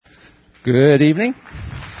Good evening.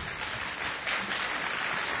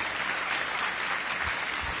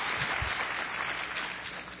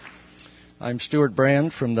 I'm Stuart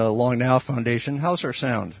Brand from the Long Now Foundation. How's our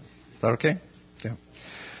sound? Is that okay? Yeah.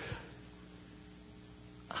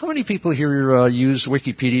 How many people here use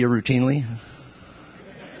Wikipedia routinely?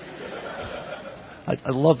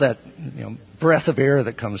 I love that breath of air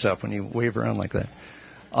that comes up when you wave around like that.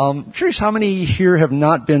 Curious, how many here have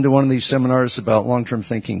not been to one of these seminars about long-term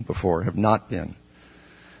thinking before? Have not been?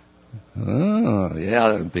 Oh,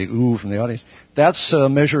 yeah, a big ooh from the audience. That's a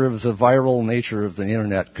measure of the viral nature of the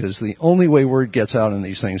internet, because the only way word gets out in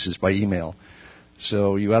these things is by email.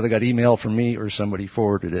 So you either got email from me or somebody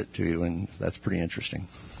forwarded it to you, and that's pretty interesting.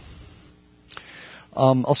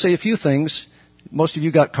 I'll say a few things. Most of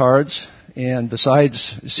you got cards, and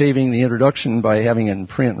besides saving the introduction by having it in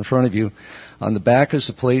print in front of you, on the back is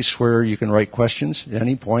a place where you can write questions at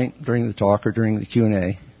any point during the talk or during the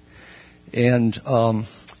Q&A. And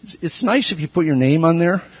it's nice if you put your name on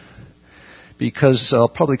there, because I'll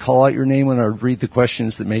probably call out your name when I read the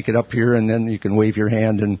questions that make it up here, and then you can wave your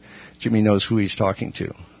hand and Jimmy knows who he's talking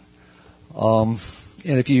to. And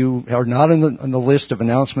if you are not on the list of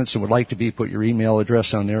announcements and would like to be, put your email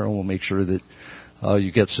address on there, and we'll make sure that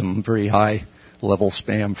you get some very high-level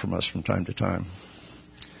spam from us from time to time.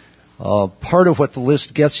 Part of what the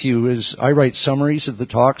list gets you is I write summaries of the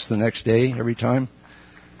talks the next day every time.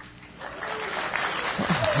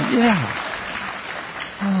 Yeah.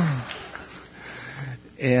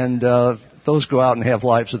 And those go out and have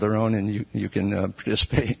lives of their own, and you can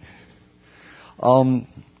participate.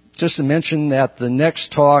 Just to mention that the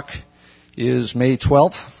next talk is May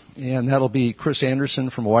 12th, and that'll be Chris Anderson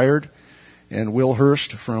from Wired and Will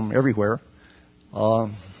Hurst from Everywhere,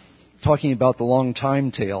 talking about the long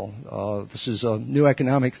time tail. This is a new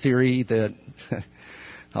economic theory that,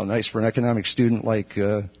 how nice for an economic student like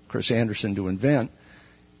Chris Anderson to invent.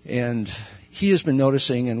 And he has been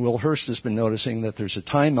noticing, and Will Hurst has been noticing, that there's a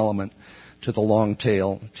time element to the long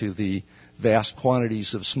tail, to the vast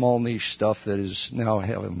quantities of small niche stuff that is now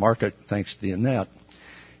have a market thanks to the internet.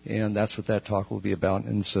 And that's what that talk will be about,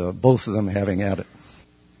 and so both of them having at it.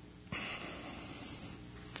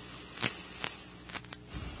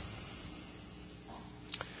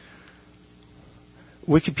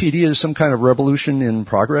 Wikipedia is some kind of revolution in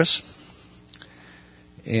progress,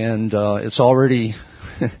 and it's already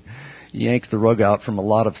yanked the rug out from a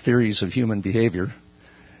lot of theories of human behavior,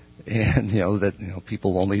 and that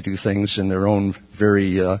people only do things in their own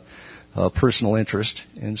very personal interest,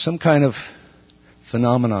 and some kind of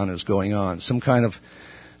phenomenon is going on, some kind of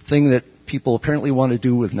thing that people apparently want to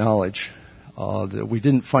do with knowledge that we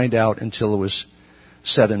didn't find out until it was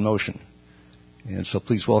set in motion. And so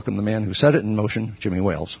please welcome the man who set it in motion, Jimmy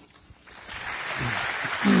Wales.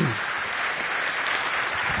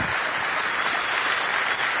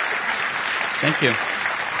 Thank you.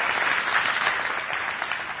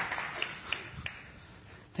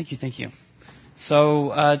 Thank you.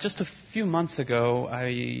 So just a few months ago,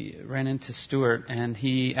 I ran into Stuart, and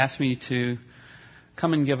he asked me to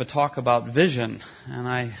come and give a talk about vision. And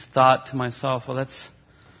I thought to myself, well, that's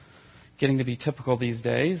getting to be typical these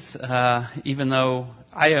days, even though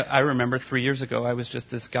I remember 3 years ago I was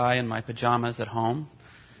just this guy in my pajamas at home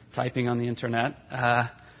typing on the internet.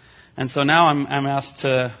 And so now I'm asked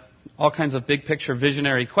all kinds of big picture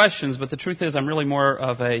visionary questions, but the truth is I'm really more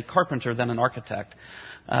of a carpenter than an architect.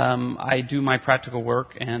 I do my practical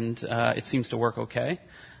work, and it seems to work okay.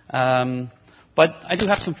 But I do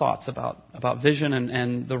have some thoughts about vision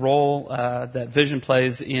and the role that vision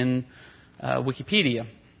plays in Wikipedia.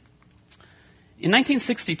 In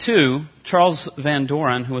 1962, Charles Van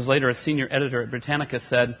Doren, who was later a senior editor at Britannica,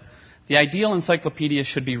 said, "The ideal encyclopedia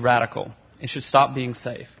should be radical. It should stop being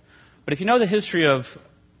safe." But if you know the history of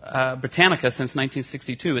Britannica since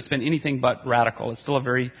 1962, it's been anything but radical. It's still a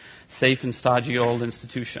very safe and stodgy old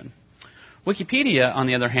institution. Wikipedia, on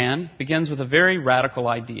the other hand, begins with a very radical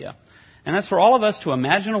idea. And that's for all of us to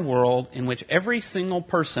imagine a world in which every single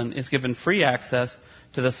person is given free access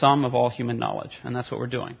to the sum of all human knowledge. And that's what we're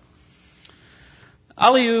doing.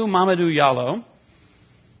 Aliou Mamadou Diallo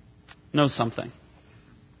knows something.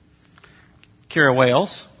 Kira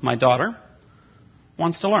Wales, my daughter,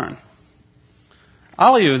 wants to learn.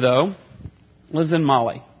 Aliou, though, lives in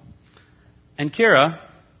Mali. And Kira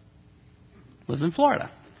lives in Florida.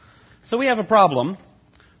 So we have a problem.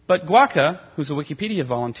 But Guaca, who's a Wikipedia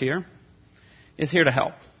volunteer, is here to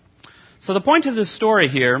help. So the point of this story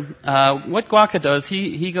here, what Guaca does,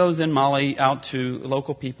 he goes in Mali out to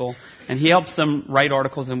local people, and he helps them write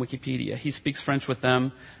articles in Wikipedia. He speaks French with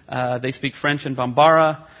them. They speak French in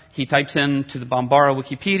Bambara. He types into the Bambara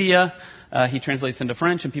Wikipedia. He translates into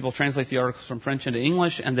French, and people translate the articles from French into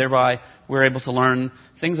English, and thereby we're able to learn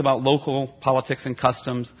things about local politics and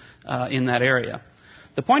customs in that area.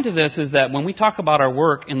 The point of this is that when we talk about our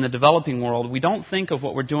work in the developing world, we don't think of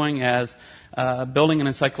what we're doing as building an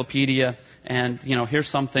encyclopedia and, here's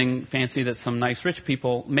something fancy that some nice rich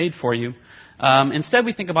people made for you. Instead,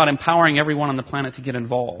 we think about empowering everyone on the planet to get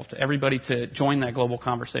involved, everybody to join that global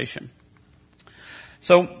conversation.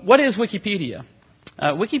 So what is Wikipedia?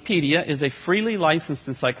 Wikipedia is a freely licensed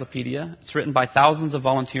encyclopedia. It's written by thousands of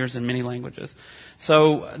volunteers in many languages.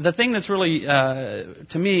 So the thing that's really,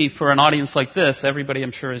 to me, for an audience like this, everybody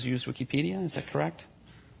I'm sure has used Wikipedia. Is that correct?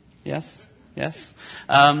 Yes? Yes?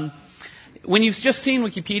 When you've just seen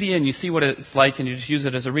Wikipedia and you see what it's like and you just use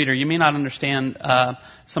it as a reader, you may not understand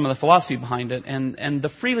some of the philosophy behind it. And the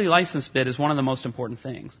freely licensed bit is one of the most important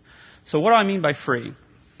things. So what do I mean by free?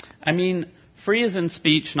 I mean free as in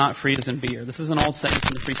speech, not free as in beer. This is an old saying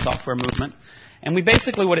from the free software movement. And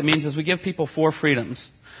what it means is we give people 4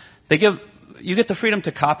 freedoms. You get the freedom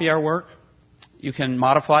to copy our work, you can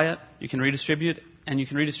modify it, you can redistribute, and you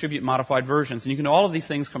can redistribute modified versions. And you can do all of these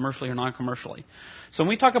things commercially or non-commercially. So when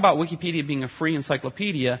we talk about Wikipedia being a free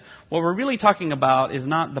encyclopedia, what we're really talking about is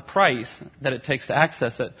not the price that it takes to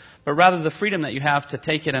access it, but rather the freedom that you have to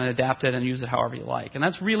take it and adapt it and use it however you like. And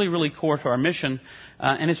that's really, really core to our mission,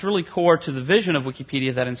 and it's really core to the vision of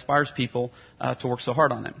Wikipedia that inspires people to work so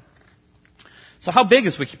hard on it. So how big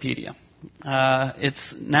is Wikipedia?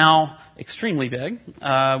 It's now extremely big.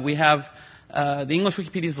 We have the English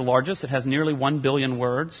Wikipedia is the largest. It has nearly 1 billion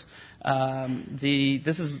words.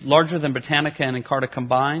 This is larger than Britannica and Encarta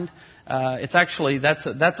combined. It's actually, that's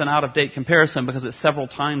an out-of-date comparison because it's several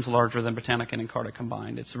times larger than Britannica and Encarta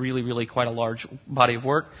combined. It's really, really quite a large body of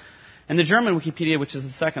work. And the German Wikipedia, which is the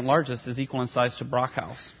second largest, is equal in size to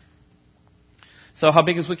Brockhaus. So how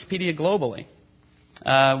big is Wikipedia globally?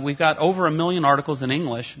 We've got over 1 million articles in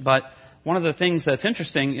English, but one of the things that's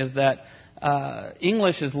interesting is that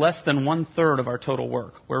English is less than 1/3 of our total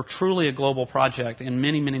work. We're truly a global project in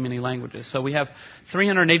many, many, many languages. So we have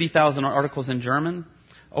 380,000 articles in German,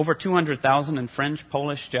 over 200,000 in French,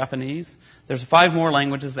 Polish, Japanese. There's 5 more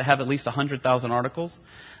languages that have at least 100,000 articles.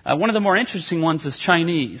 One of the more interesting ones is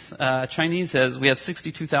Chinese. We have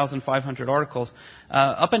 62,500 articles.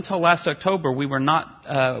 Up until last October, we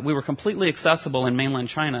were completely accessible in mainland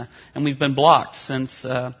China, and we've been blocked since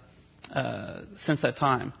that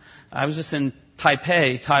time. I was just in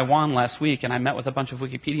Taipei, Taiwan last week, and I met with a bunch of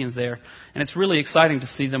Wikipedians there, and it's really exciting to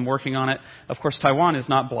see them working on it. Of course, Taiwan is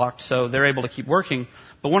not blocked, so they're able to keep working.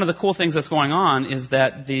 But one of the cool things that's going on is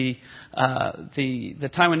that the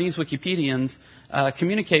Taiwanese Wikipedians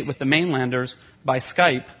communicate with the mainlanders by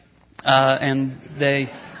Skype, by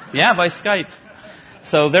Skype.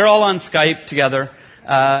 So they're all on Skype together.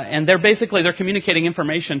 And they're communicating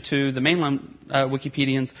information to the mainland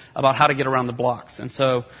Wikipedians about how to get around the blocks. And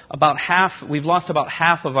so we've lost about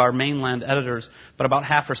half of our mainland editors, but about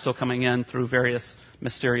half are still coming in through various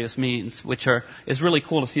mysterious means, which is really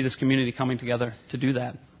cool to see this community coming together to do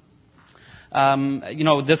that.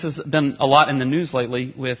 This has been a lot in the news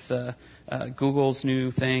lately with Google's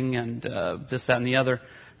new thing and this, that, and the other.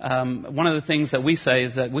 One of the things that we say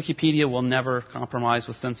is that Wikipedia will never compromise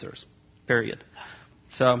with censors, period.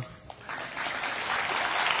 So,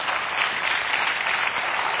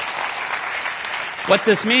 what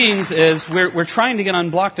this means is we're trying to get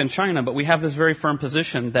unblocked in China, but we have this very firm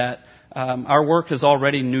position that our work is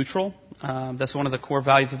already neutral. That's one of the core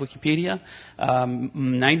values of Wikipedia.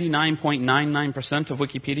 99.99% of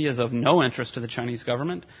Wikipedia is of no interest to the Chinese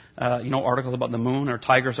government. Articles about the moon or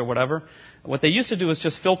tigers or whatever. What they used to do is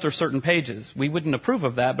just filter certain pages. We wouldn't approve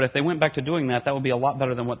of that, but if they went back to doing that, that would be a lot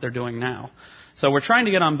better than what they're doing now. So we're trying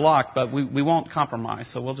to get unblocked, but we won't compromise,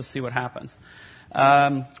 so we'll just see what happens.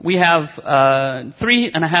 We have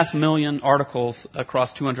 3.5 million articles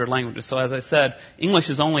across 200 languages. So as I said, English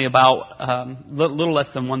is only about little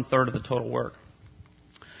less than 1/3 of the total work.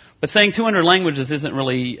 But saying 200 languages isn't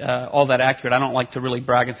really all that accurate. I don't like to really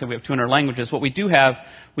brag and say we have 200 languages. What we do have,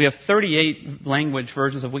 we have 38 language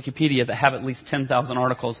versions of Wikipedia that have at least 10,000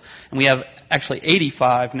 articles. And we have actually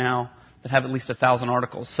 85 now that have at least 1,000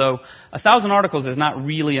 articles. So 1,000 articles is not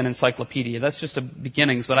really an encyclopedia. That's just a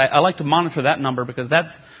beginnings. But I like to monitor that number because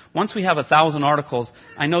once we have 1,000 articles,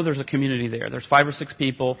 I know there's a community there. There's 5 or 6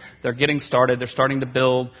 people. They're getting started. They're starting to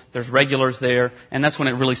build. There's regulars there. And that's when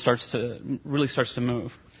it really starts to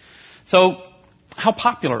move. So how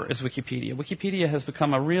popular is Wikipedia? Wikipedia has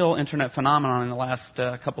become a real internet phenomenon in the last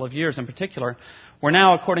couple of years in particular. We're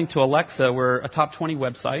now, according to Alexa, we're a top 20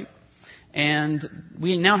 website. And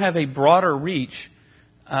we now have a broader reach,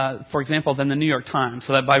 for example, than the New York Times.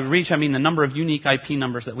 So that by reach, I mean the number of unique IP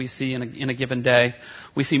numbers that we see in a given day.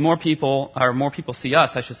 We see more people see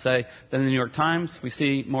us, I should say, than the New York Times. We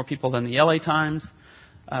see more people than the LA Times,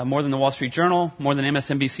 more than the Wall Street Journal, more than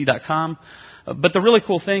MSNBC.com. But the really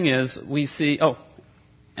cool thing is we see,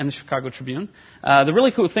 and the Chicago Tribune. The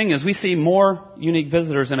really cool thing is we see more unique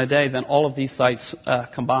visitors in a day than all of these sites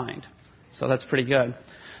combined. So that's pretty good.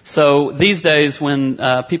 So these days, when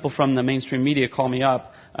people from the mainstream media call me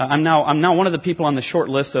up, I'm now one of the people on the short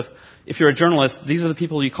list of, if you're a journalist, these are the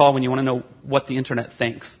people you call when you want to know what the internet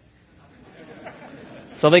thinks.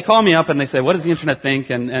 So they call me up and they say, what does the internet think?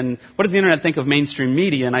 And what does the internet think of mainstream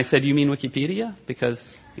media? And I said, you mean Wikipedia? Because,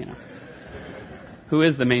 who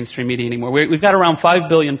is the mainstream media anymore? We've got around 5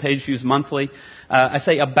 billion page views monthly. I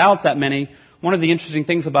say about that many. One of the interesting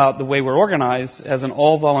things about the way we're organized as an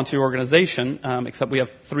all-volunteer organization, except we have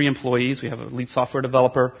 3 employees. We have a lead software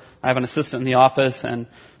developer. I have an assistant in the office, and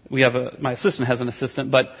my assistant has an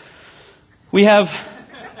assistant. But we have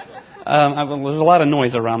there's a lot of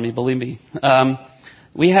noise around me, believe me.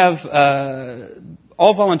 We have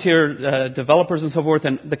all volunteer developers and so forth,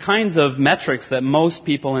 and the kinds of metrics that most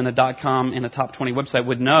people in a .com in a top 20 website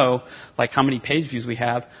would know, like how many page views we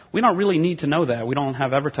have, we don't really need to know that. We don't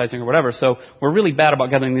have advertising or whatever, so we're really bad about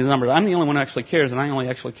gathering these numbers. I'm the only one who actually cares, and I only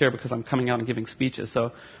actually care because I'm coming out and giving speeches.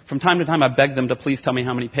 So from time to time, I beg them to please tell me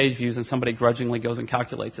how many page views, and somebody grudgingly goes and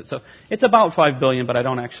calculates it. So it's about 5 billion, but I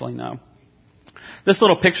don't actually know. This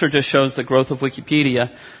little picture just shows the growth of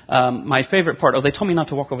Wikipedia. My favorite part, they told me not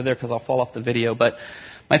to walk over there because I'll fall off the video, but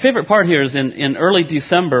my favorite part here is in early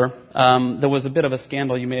December, there was a bit of a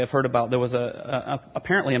scandal you may have heard about. There was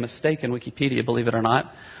apparently a mistake in Wikipedia, believe it or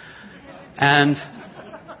not. And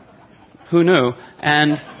who knew?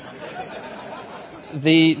 And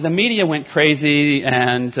the media went crazy,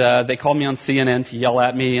 and they called me on CNN to yell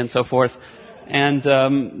at me and so forth. And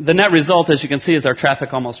the net result, as you can see, is our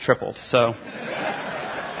traffic almost tripled. So,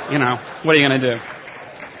 what are you going to do?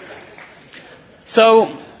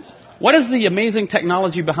 So, what is the amazing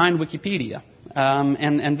technology behind Wikipedia?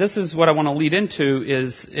 And this is what I want to lead into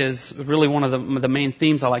is really one of the main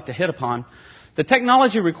themes I like to hit upon. The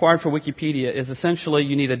technology required for Wikipedia is essentially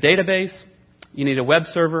you need a database, you need a web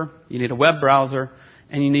server, you need a web browser,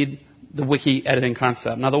 and you need the wiki editing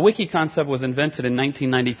concept. Now, the wiki concept was invented in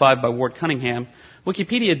 1995 by Ward Cunningham.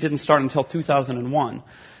 Wikipedia didn't start until 2001.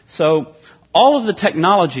 So all of the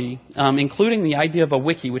technology, including the idea of a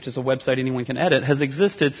wiki, which is a website anyone can edit, has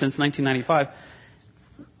existed since 1995.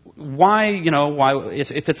 Why,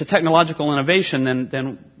 if it's a technological innovation,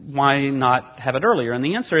 then why not have it earlier? And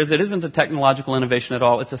the answer is it isn't a technological innovation at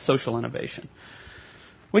all. It's a social innovation.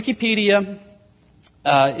 Wikipedia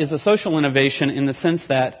is a social innovation in the sense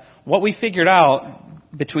that what we figured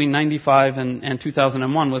out between 95 and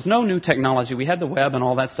 2001 was no new technology. We had the web and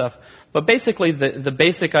all that stuff, but basically the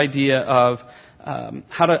basic idea of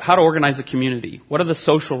how to organize a community. What are the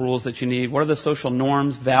social rules that you need? What are the social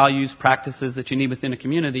norms, values, practices that you need within a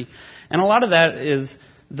community? And a lot of that is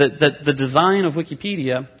the design of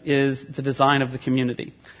Wikipedia is the design of the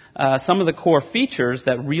community. Some of the core features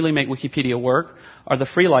that really make Wikipedia work are the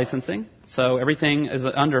free licensing. So everything is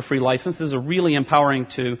under free license. This is really empowering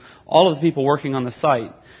to all of the people working on the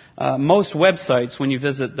site. Most websites, when you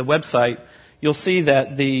visit the website, you'll see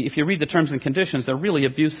that if you read the terms and conditions, they're really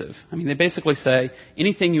abusive. I mean, they basically say,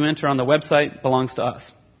 anything you enter on the website belongs to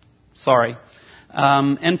us. Sorry.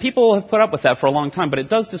 And people have put up with that for a long time, but it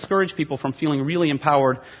does discourage people from feeling really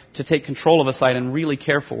empowered to take control of a site and really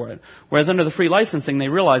care for it. Whereas under the free licensing, they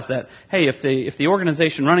realize that, hey, if the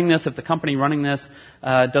organization running this, if the company running this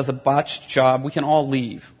does a botched job, we can all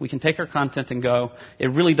leave. We can take our content and go. It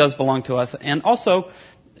really does belong to us. And also,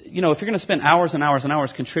 if you're going to spend hours and hours and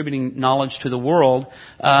hours contributing knowledge to the world,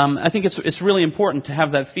 I think it's really important to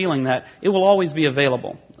have that feeling that it will always be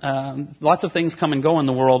available. Lots of things come and go in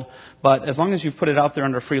the world, but as long as you've put it out there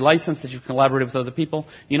under free license, that you've collaborated with other people,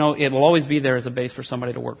 it will always be there as a base for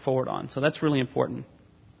somebody to work forward on. So that's really important.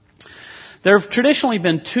 There have traditionally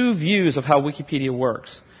been 2 views of how Wikipedia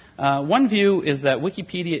works. One view is that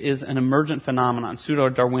Wikipedia is an emergent phenomenon,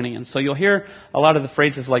 pseudo-Darwinian. So you'll hear a lot of the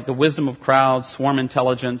phrases like the wisdom of crowds, swarm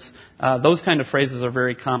intelligence. Those kind of phrases are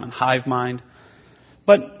very common, hive mind.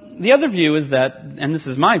 But the other view is that, and this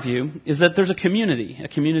is my view, is that there's a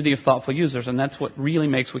community of thoughtful users, and that's what really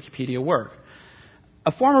makes Wikipedia work.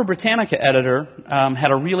 A former Britannica editor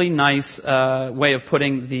had a really nice way of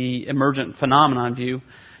putting the emergent phenomenon view.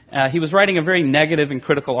 He was writing a very negative and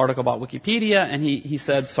critical article about Wikipedia, and he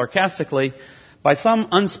said sarcastically, by some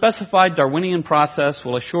unspecified Darwinian process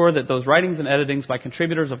will assure that those writings and editings by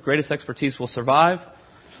contributors of greatest expertise will survive.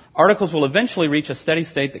 Articles will eventually reach a steady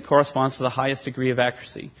state that corresponds to the highest degree of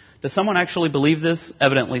accuracy. Does someone actually believe this?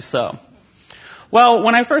 Evidently so. Well,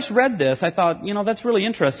 when I first read this, I thought, that's really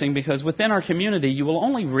interesting because within our community, you will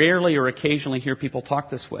only rarely or occasionally hear people talk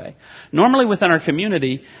this way. Normally within our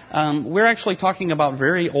community, we're actually talking about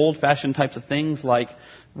very old-fashioned types of things like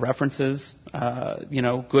references,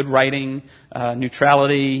 good writing,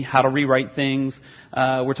 neutrality, how to rewrite things.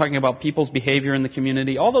 We're talking about people's behavior in the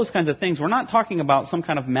community, all those kinds of things. We're not talking about some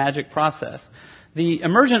kind of magic process. The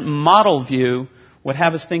emergent model view would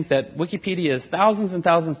have us think that Wikipedia is thousands and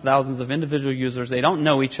thousands and thousands of individual users. They don't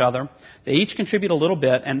know each other. They each contribute a little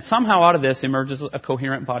bit, and somehow out of this emerges a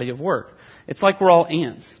coherent body of work. It's like we're all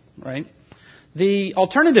ants, right? The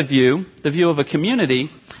alternative view, the view of a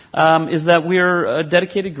community, is that we're a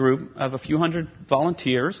dedicated group of a few hundred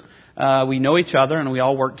volunteers. We know each other, and we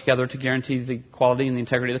all work together to guarantee the quality and the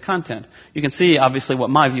integrity of the content. You can see, obviously,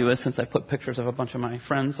 what my view is, since I put pictures of a bunch of my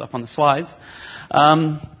friends up on the slides.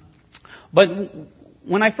 But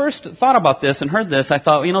when I first thought about this and heard this, I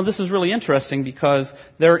thought, this is really interesting because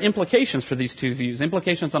there are implications for these two views,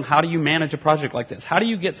 implications on how do you manage a project like this? How do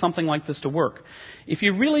you get something like this to work? If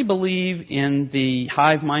you really believe in the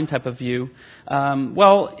hive mind type of view,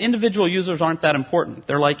 individual users aren't that important.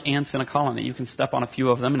 They're like ants in a colony. You can step on a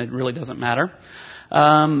few of them and it really doesn't matter.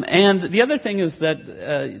 And the other thing is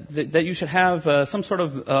that you should have some sort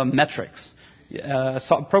of metrics.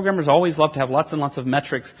 Programmers always love to have lots and lots of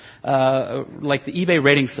metrics, like the eBay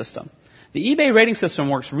rating system. The eBay rating system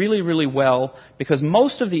works really, really well because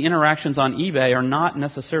most of the interactions on eBay are not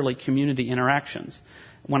necessarily community interactions.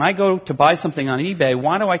 When I go to buy something on eBay,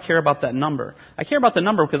 why do I care about that number? I care about the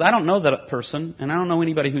number because I don't know that person, and I don't know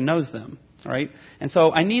anybody who knows them, right? And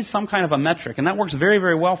so I need some kind of a metric, and that works very,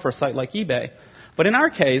 very well for a site like eBay. But in our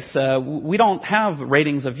case, we don't have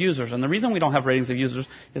ratings of users. And the reason we don't have ratings of users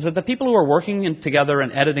is that the people who are working together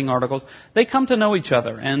and editing articles, they come to know each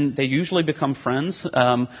other. And they usually become friends.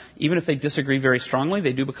 Even if they disagree very strongly,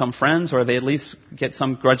 they do become friends, or they at least get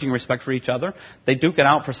some grudging respect for each other. They duke it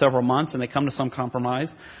out for several months, and they come to some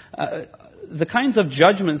compromise. The kinds of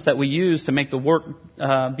judgments that we use to make the work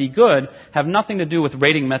be good have nothing to do with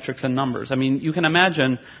rating metrics and numbers. I mean, you can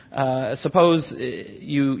imagine, suppose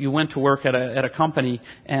you went to work at a company,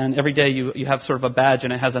 and every day you have sort of a badge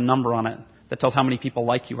and it has a number on it that tells how many people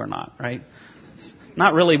like you or not, right? It's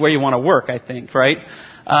not really where you want to work, I think, right?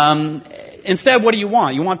 Instead, what do you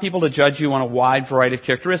want? You want people to judge you on a wide variety of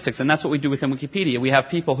characteristics, and that's what we do within Wikipedia. We have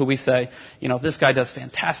people who we say, this guy does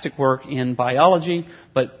fantastic work in biology,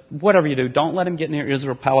 but whatever you do, don't let him get near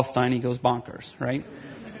Israel-Palestine, he goes bonkers, right?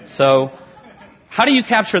 So, how do you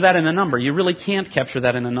capture that in a number? You really can't capture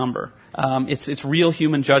that in a number. It's real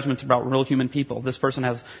human judgments about real human people. This person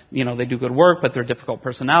has, they do good work, but they're a difficult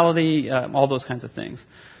personality, all those kinds of things.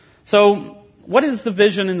 So, what is the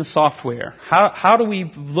vision in the software? How do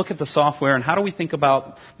we look at the software, and how do we think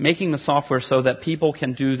about making the software so that people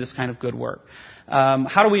can do this kind of good work?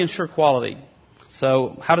 How do we ensure quality?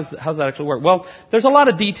 So how does that actually work? Well, there's a lot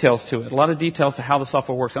of details to it, a lot of details to how the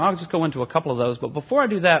software works, and I'll just go into a couple of those. But before I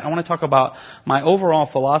do that, I want to talk about my overall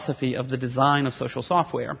philosophy of the design of social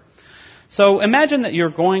software. So imagine that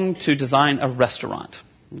you're going to design a restaurant,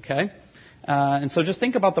 okay? And so just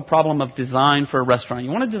think about the problem of design for a restaurant.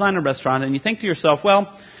 You want to design a restaurant, and you think to yourself,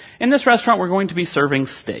 well, in this restaurant we're going to be serving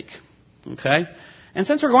steak, okay? And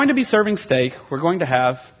since we're going to be serving steak, we're going to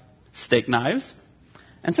have steak knives.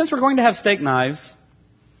 And since we're going to have steak knives,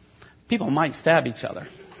 people might stab each other.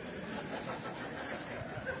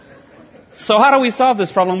 So how do we solve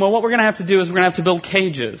this problem? Well, what we're going to have to do is we're going to have to build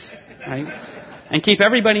cages, right? And keep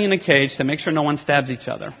everybody in a cage to make sure no one stabs each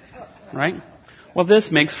other, right? Well,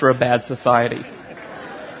 this makes for a bad society.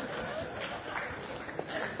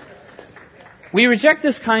 We reject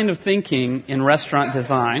this kind of thinking in restaurant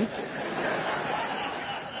design.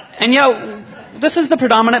 And yet, this is the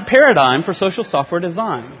predominant paradigm for social software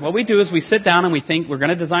design. What we do is we sit down and we think we're going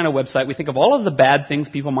to design a website. We think of all of the bad things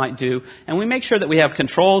people might do, and we make sure that we have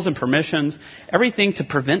controls and permissions, everything to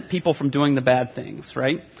prevent people from doing the bad things,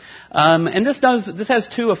 right? And this has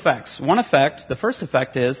two effects. One effect, the first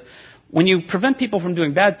effect is, when you prevent people from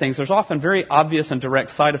doing bad things, there's often very obvious and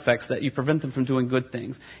direct side effects that you prevent them from doing good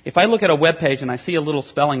things. If I look at a web page and I see a little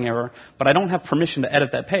spelling error, but I don't have permission to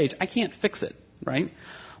edit that page, I can't fix it, right?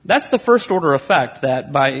 That's the first order effect,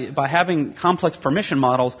 that by having complex permission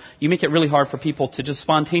models, you make it really hard for people to just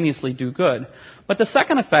spontaneously do good. But the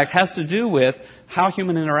second effect has to do with how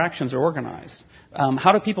human interactions are organized.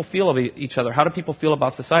 How do people feel about each other? How do people feel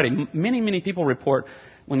about society? Many people report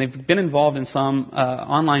when they've been involved in some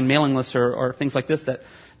online mailing lists or things like this that,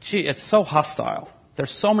 gee, it's so hostile.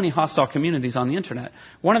 There's so many hostile communities on the internet.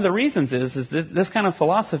 One of the reasons is that this kind of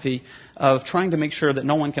philosophy of trying to make sure that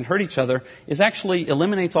no one can hurt each other actually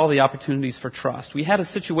eliminates all the opportunities for trust. We had a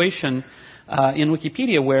situation in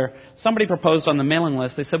Wikipedia where somebody proposed on the mailing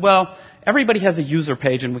list, they said, well, everybody has a user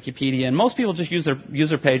page in Wikipedia, and most people just use their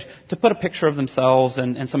user page to put a picture of themselves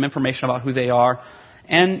and some information about who they are.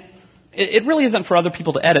 And it really isn't for other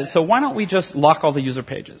people to edit, so why don't we just lock all the user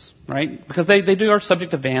pages, right? Because they are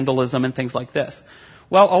subject to vandalism and things like this.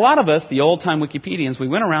 Well, a lot of us, the old-time Wikipedians, we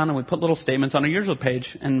went around and we put little statements on our user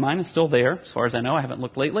page, and mine is still there, as far as I know. I haven't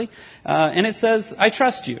looked lately. And it says, I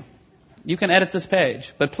trust you. You can edit this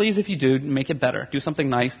page, but please, if you do, make it better. Do something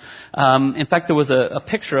nice. In fact, there was a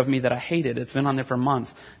picture of me that I hated. It's been on there for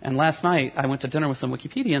months. And last night, I went to dinner with some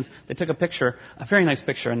Wikipedians. They took a picture, a very nice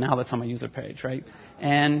picture, and now that's on my user page, right?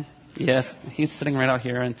 And yes, he's sitting right out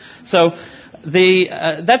here. And so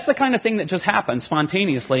that's the kind of thing that just happens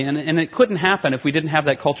spontaneously. And it couldn't happen if we didn't have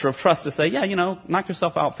that culture of trust to say, yeah, knock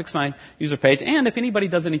yourself out, fix my user page. And if anybody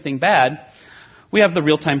does anything bad, we have the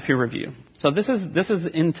real-time peer review. So this is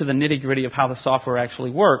into the nitty-gritty of how the software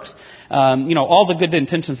actually works. All the good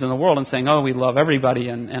intentions in the world and saying, oh, we love everybody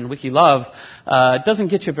and Wiki love, doesn't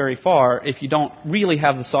get you very far if you don't really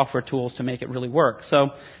have the software tools to make it really work.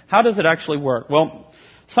 So how does it actually work? Well,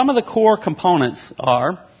 some of the core components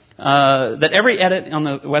are that every edit on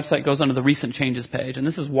the website goes onto the recent changes page, and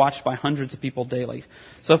this is watched by hundreds of people daily.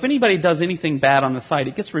 So if anybody does anything bad on the site,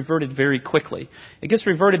 it gets reverted very quickly. It gets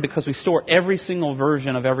reverted because we store every single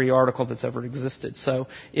version of every article that's ever existed. So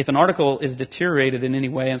if an article is deteriorated in any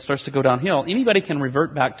way and starts to go downhill, anybody can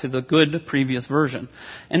revert back to the good previous version.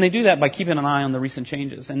 And they do that by keeping an eye on the recent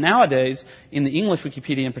changes. And nowadays, in the English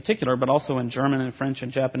Wikipedia in particular, but also in German and French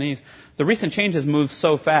and Japanese, the recent changes move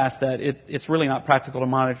so fast that it's really not practical to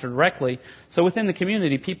monitor directly. So within the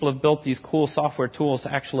community, people have built these cool software tools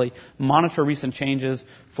to actually monitor recent changes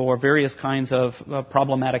for various kinds of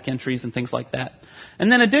problematic entries and things like that.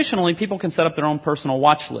 And then additionally, people can set up their own personal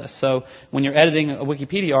watch list. So when you're editing a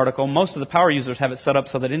Wikipedia article, most of the power users have it set up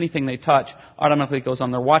so that anything they touch automatically goes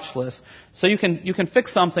on their watch list. So you can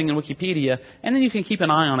fix something in Wikipedia, and then you can keep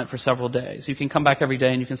an eye on it for several days. You can come back every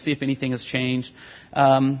day and you can see if anything has changed,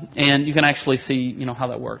 and you can actually see how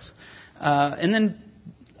that works. And then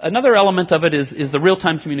another element of it is the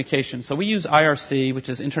real-time communication. So we use IRC, which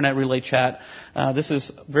is Internet Relay Chat. This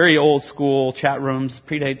is very old school chat rooms,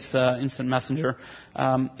 predates Instant Messenger.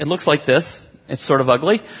 It looks like this. It's sort of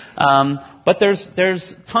ugly. But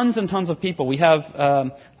there's tons and tons of people. We have,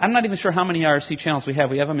 I'm not even sure how many IRC channels we have.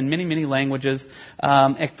 We have them in many, many languages.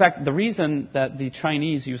 In fact, the reason that the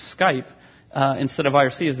Chinese use Skype instead of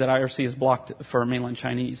IRC is that IRC is blocked for mainland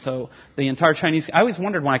Chinese. So the entire Chinese, I always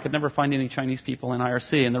wondered why I could never find any Chinese people in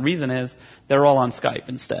IRC, and the reason is they're all on Skype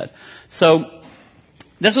instead. So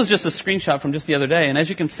this was just a screenshot from just the other day, and as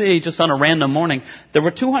you can see, just on a random morning, there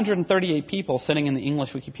were 238 people sitting in the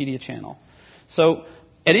English Wikipedia channel. So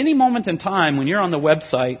at any moment in time, when you're on the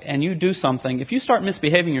website and you do something, if you start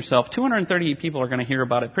misbehaving yourself, 238 people are going to hear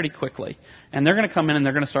about it pretty quickly. And they're going to come in and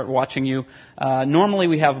they're going to start watching you. Normally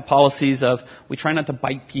we have policies of, we try not to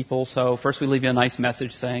bite people, so first we leave you a nice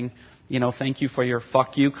message saying, thank you for your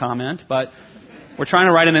fuck you comment, but we're trying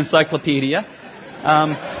to write an encyclopedia.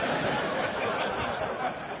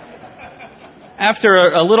 After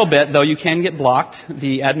a little bit, though, you can get blocked.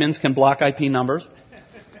 The admins can block IP numbers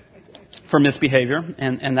for misbehavior,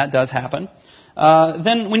 and that does happen.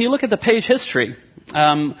 Then when you look at the page history,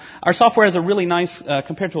 our software has a really nice,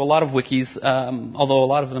 compared to a lot of wikis, although a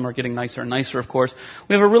lot of them are getting nicer and nicer, of course,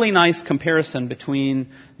 we have a really nice comparison between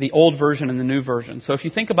the old version and the new version. So if you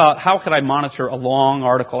think about how could I monitor a long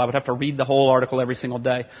article, I would have to read the whole article every single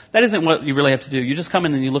day. That isn't what you really have to do. You just come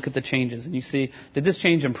in and you look at the changes and you see, did this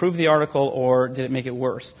change improve the article or did it make it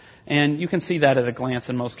worse? And you can see that at a glance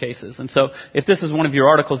in most cases. And so if this is one of your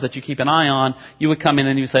articles that you keep an eye on, you would come in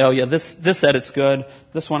and you say, oh yeah, this edit's good.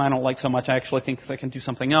 This one I don't like so much. I actually think I can do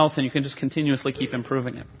something else. And you can just continuously keep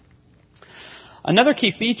improving it. Another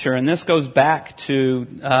key feature, and this goes back to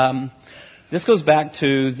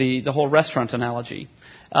the whole restaurant analogy,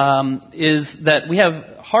 is that we have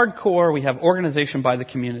hardcore, we have organization by the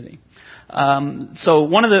community.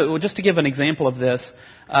 So just to give an example of this,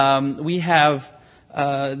 we have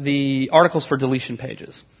the articles for deletion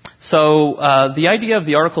pages. So the idea of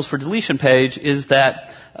the articles for deletion page is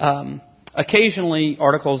that occasionally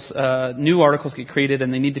new articles get created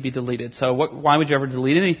and they need to be deleted. So why would you ever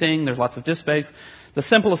delete anything? There's lots of disk space. The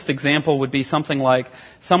simplest example would be something like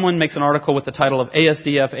someone makes an article with the title of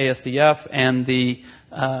ASDF, and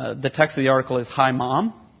the text of the article is Hi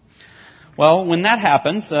Mom. Well, when that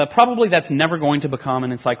happens, probably that's never going to become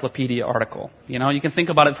an encyclopedia article. You can think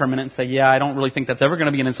about it for a minute and say, yeah, I don't really think that's ever going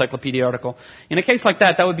to be an encyclopedia article. In a case like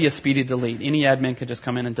that, that would be a speedy delete. Any admin could just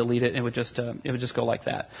come in and delete it, and it would just go like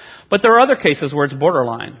that. But there are other cases where it's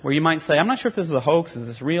borderline, where you might say, I'm not sure if this is a hoax, is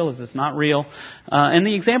this real, is this not real? And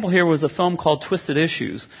the example here was a film called Twisted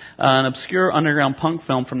Issues, an obscure underground punk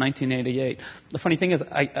film from 1988. The funny thing is,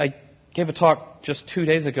 I gave a talk just 2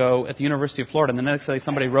 days ago at the University of Florida, and the next day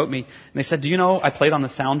somebody wrote me, and they said, do you know I played on the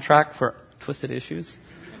soundtrack for Twisted Issues?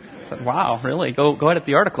 I said, wow, really? Go ahead at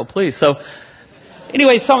the article, please. So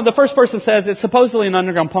anyway, the first person says it's supposedly an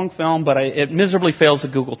underground punk film, but it miserably fails a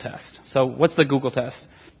Google test. So what's the Google test?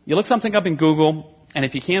 You look something up in Google, and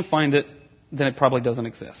if you can't find it, then it probably doesn't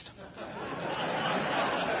exist.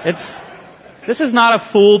 This is not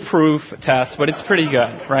a foolproof test, but it's pretty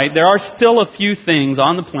good, right? There are still a few things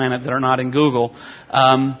on the planet that are not in Google,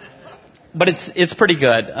 but it's pretty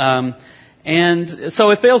good. And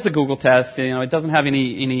so it fails the Google test. It doesn't have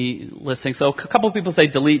any listing. So a couple of people say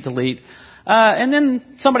delete. And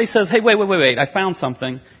then somebody says, hey, wait, I found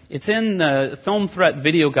something. It's in the Film Threat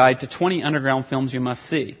Video Guide to 20 Underground Films You Must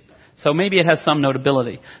See. So maybe it has some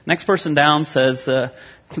notability. Next person down says,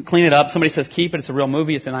 clean it up. Somebody says, keep it. It's a real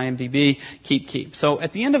movie. It's in IMDb. Keep. So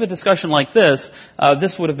at the end of a discussion like this,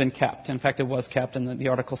 this would have been kept. In fact, it was kept, and the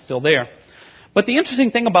article's still there. But the interesting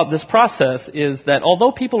thing about this process is that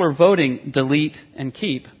although people are voting delete and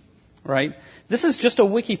keep, right, this is just a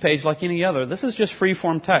wiki page like any other. This is just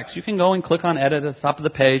free-form text. You can go and click on edit at the top of the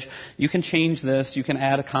page. You can change this. You can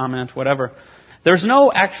add a comment, whatever. There's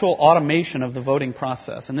no actual automation of the voting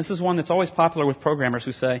process. And this is one that's always popular with programmers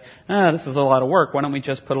who say, this is a lot of work. Why don't we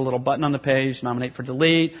just put a little button on the page, nominate for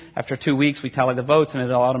delete. After 2 weeks, we tally the votes, and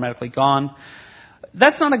it's automatically gone.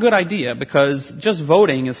 That's not a good idea, because just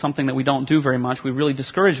voting is something that we don't do very much. We really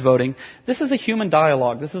discourage voting. This is a human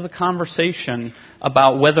dialogue. This is a conversation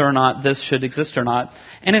about whether or not this should exist or not.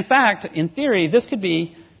 And in fact, in theory, this could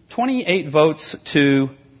be 28 votes to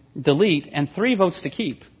delete and 3 votes to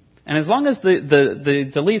keep. And as long as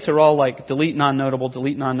the deletes are all like delete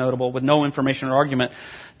non-notable with no information or argument,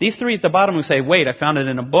 these 3 at the bottom who say, wait, I found it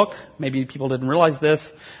in a book, maybe people didn't realize this,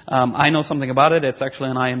 I know something about it, it's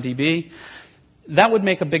actually on IMDb, that would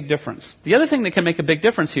make a big difference. The other thing that can make a big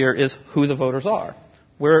difference here is who the voters are.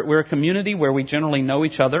 We're a community where we generally know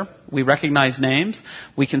each other. We recognize names.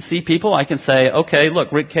 We can see people. I can say, okay,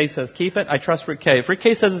 look, Rick K says keep it. I trust Rick K. If Rick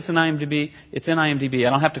K says it's in IMDb, it's in IMDb.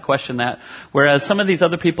 I don't have to question that. Whereas some of these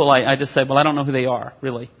other people, I just say, well, I don't know who they are,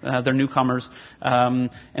 really. They're newcomers.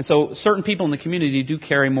 And so certain people in the community do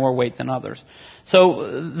carry more weight than others.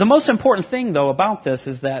 So the most important thing, though, about this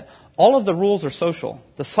is that all of the rules are social.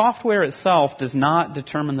 The software itself does not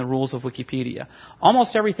determine the rules of Wikipedia.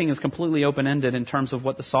 Almost everything is completely open-ended in terms of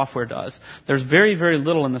what the software does. There's very, very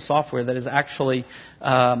little in the software that is actually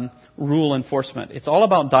rule enforcement. It's all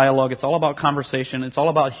about dialogue. It's all about conversation. It's all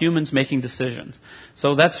about humans making decisions.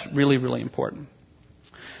 So that's really, really important.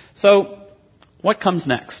 So what comes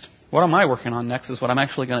next? What am I working on next is what I'm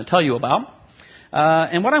actually going to tell you about.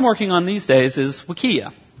 And what I'm working on these days is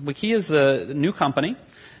Wikia. Wikia is a new company.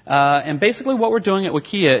 And basically what we're doing at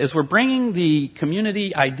Wikia is we're bringing the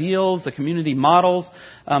community ideals, the community models,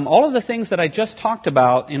 all of the things that I just talked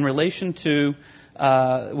about in relation to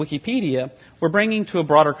Wikipedia, we're bringing to a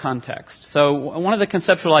broader context. So one of the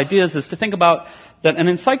conceptual ideas is to think about that an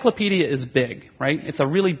encyclopedia is big, right? It's a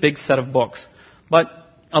really big set of books. But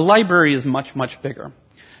a library is much, much bigger.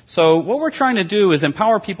 So what we're trying to do is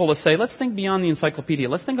empower people to say, let's think beyond the encyclopedia.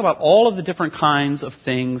 Let's think about all of the different kinds of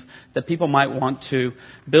things that people might want to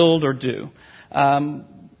build or do.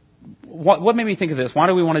 What made me think of this? Why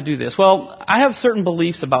do we want to do this? Well, I have certain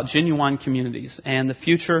beliefs about genuine communities and the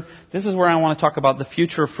future. This is where I want to talk about the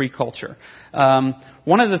future of free culture.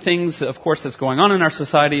 One of the things, of course, that's going on in our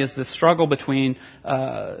society is this struggle between,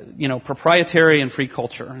 proprietary and free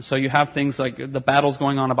culture. And so you have things like the battles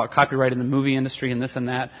going on about copyright in the movie industry and this and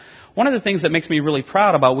that. One of the things that makes me really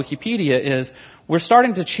proud about Wikipedia is we're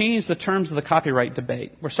starting to change the terms of the copyright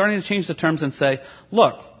debate. We're starting to change the terms and say,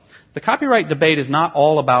 look, the copyright debate is not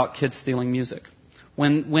all about kids stealing music.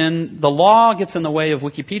 When the law gets in the way of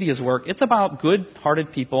Wikipedia's work, it's about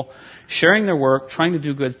good-hearted people sharing their work, trying to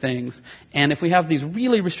do good things. And if we have these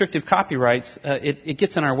really restrictive copyrights, it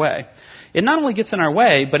gets in our way. It not only gets in our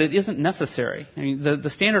way, but it isn't necessary. I mean, the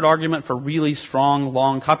standard argument for really strong,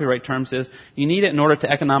 long copyright terms is you need it in order to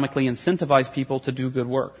economically incentivize people to do good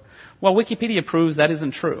work. Well, Wikipedia proves that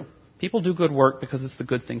isn't true. People do good work because it's the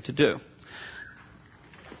good thing to do.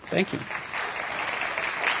 Thank you.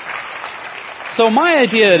 So my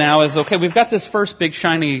idea now is, okay, we've got this first big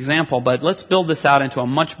shining example, but let's build this out into a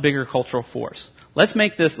much bigger cultural force. Let's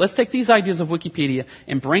take these ideas of Wikipedia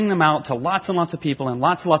and bring them out to lots and lots of people in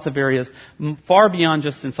lots and lots of areas, far beyond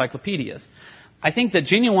just encyclopedias. I think that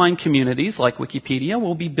genuine communities like Wikipedia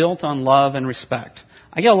will be built on love and respect.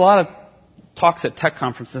 I get a lot of talks at tech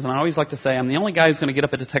conferences, and I always like to say I'm the only guy who's going to get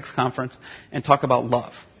up at a tech conference and talk about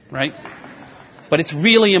love, right? But it's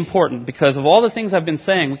really important because of all the things I've been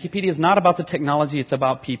saying, Wikipedia is not about the technology, it's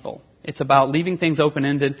about people. It's about leaving things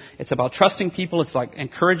open-ended. It's about trusting people. It's like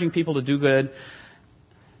encouraging people to do good.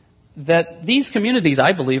 That these communities,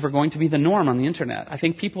 I believe, are going to be the norm on the Internet. I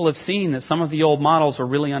think people have seen that some of the old models are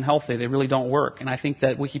really unhealthy. They really don't work. And I think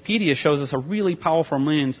that Wikipedia shows us a really powerful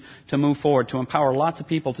means to move forward, to empower lots of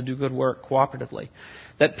people to do good work cooperatively.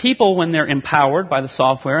 That people, when they're empowered by the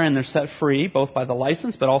software and they're set free, both by the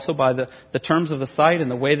license but also by the terms of the site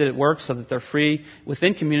and the way that it works so that they're free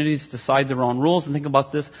within communities to decide their own rules and think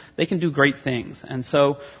about this, they can do great things. And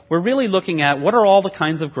so we're really looking at what are all the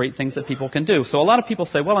kinds of great things that people can do. So a lot of people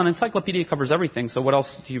say, well, an encyclopedia covers everything, so what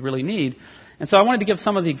else do you really need? And so I wanted to give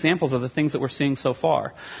some of the examples of the things that we're seeing so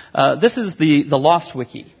far. This is the Lost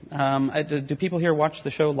Wiki. Do people here watch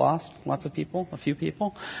the show Lost? Lots of people? A few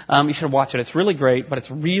people? You should watch it. It's really great, but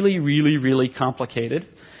it's really, really, really complicated.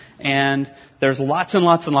 And there's lots and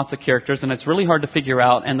lots and lots of characters, and it's really hard to figure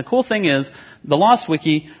out. And the cool thing is, the Lost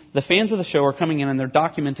Wiki, the fans of the show are coming in and they're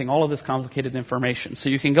documenting all of this complicated information. So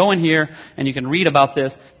you can go in here and you can read about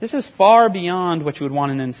this. This is far beyond what you would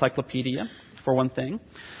want in an encyclopedia, for one thing.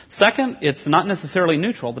 Second, it's not necessarily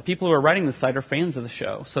neutral. The people who are writing the site are fans of the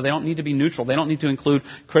show, so they don't need to be neutral. They don't need to include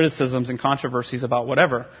criticisms and controversies about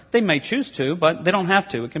whatever. They may choose to, but they don't have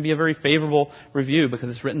to. It can be a very favorable review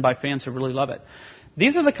because it's written by fans who really love it.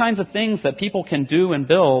 These are the kinds of things that people can do and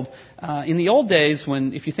build. In the old days,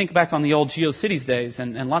 if you think back on the old GeoCities days,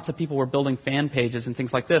 and lots of people were building fan pages and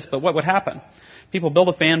things like this, but what would happen? People build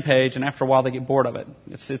a fan page, and after a while they get bored of it.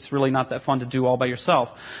 It's really not that fun to do all by yourself.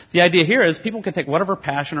 The idea here is people can take whatever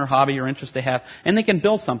passion or hobby or interest they have, and they can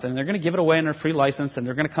build something. They're going to give it away in a free license, and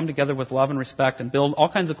they're going to come together with love and respect and build all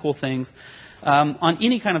kinds of cool things on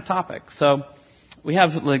any kind of topic. So we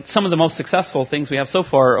have some of the most successful things we have so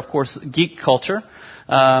far, of course, geek culture.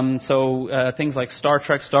 Things like Star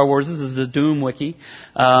Trek, Star Wars. This is the Doom Wiki.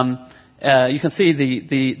 You can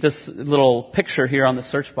see this little picture here on the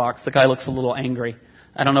search box. The guy looks a little angry.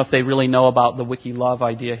 I don't know if they really know about the wiki love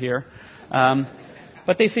idea here.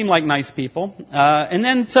 But they seem like nice people.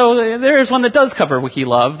 So there's one that does cover wiki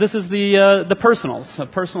love. This is the personals,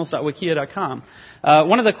 personals.wikia.com.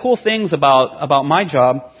 One of the cool things about my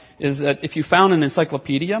job is that if you found an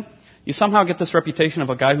encyclopedia, you somehow get this reputation of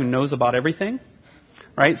a guy who knows about everything.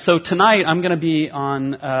 Right? So tonight I'm going to be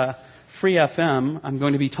on Free FM. I'm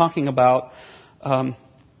going to be talking about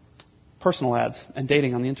personal ads and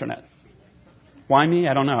dating on the Internet. Why me?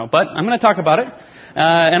 I don't know. But I'm going to talk about it.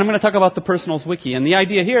 And I'm going to talk about the Personals Wiki. And the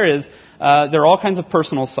idea here is there are all kinds of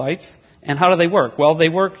personal sites. And how do they work? Well, they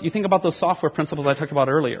work, you think about those software principles I talked about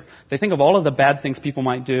earlier. They think of all of the bad things people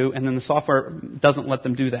might do, and then the software doesn't let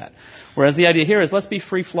them do that. Whereas the idea here is let's be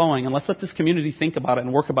free-flowing, and let's let this community think about it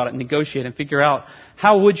and work about it and negotiate and figure out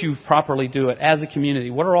how would you properly do it as a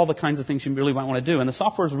community? What are all the kinds of things you really might want to do? And the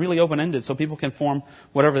software is really open-ended, so people can form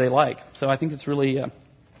whatever they like. So I think it's really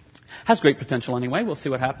has great potential anyway. We'll see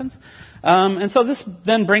what happens. And so this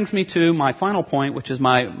then brings me to my final point, which is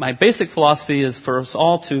my basic philosophy is for us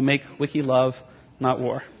all to make wiki love, not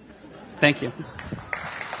war. Thank you.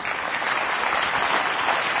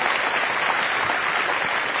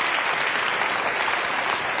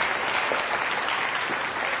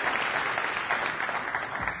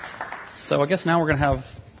 So I guess now we're going to have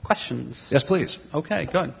questions. Yes, please. Okay,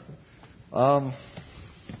 good.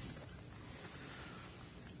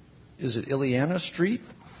 Is it Ileana Street?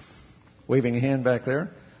 Waving a hand back there.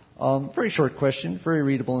 Very short question, very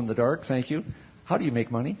readable in the dark. Thank you. How do you make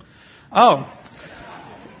money? Oh,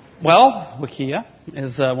 well, Wikia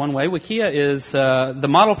is one way. Wikia is the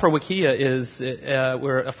model for Wikia is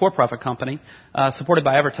we're a for-profit company supported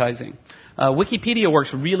by advertising. Wikipedia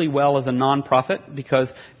works really well as a non-profit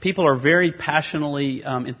because people are very passionately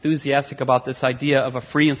enthusiastic about this idea of a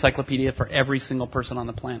free encyclopedia for every single person on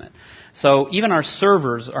the planet. So even our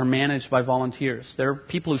servers are managed by volunteers. There are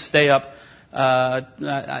people who stay up.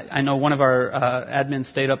 I know one of our admins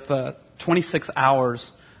stayed up 26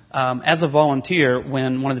 hours as a volunteer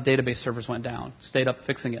when one of the database servers went down, stayed up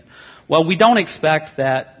fixing it. Well, we don't expect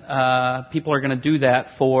that people are going to do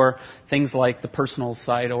that for things like the personal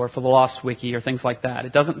site or for the Lost Wiki or things like that.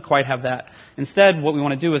 It doesn't quite have that. Instead, what we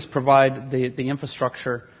want to do is provide the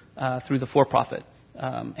infrastructure through the for-profit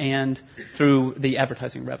and through the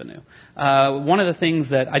advertising revenue. One of the things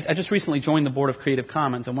that I just recently joined the board of Creative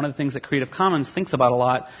Commons, and one of the things that Creative Commons thinks about a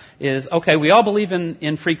lot is, okay, we all believe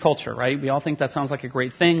in free culture, right? We all think that sounds like a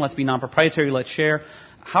great thing. Let's be non-proprietary. Let's share.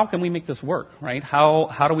 How can we make this work, right?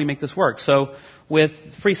 How do we make this work? So with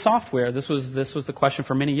free software, this was the question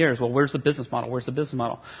for many years. Well, where's the business model? Where's the business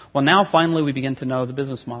model? Well, now finally we begin to know the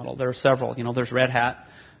business model. There are several. There's Red Hat.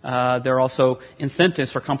 There are also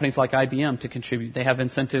incentives for companies like IBM to contribute. They have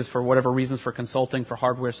incentives for whatever reasons, for consulting, for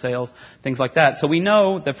hardware sales, things like that. So we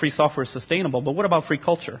know that free software is sustainable, but what about free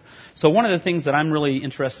culture? So one of the things that I'm really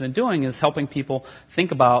interested in doing is helping people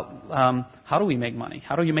think about how do we make money?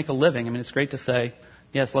 How do you make a living? I mean, it's great to say,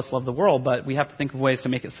 yes, let's love the world, but we have to think of ways to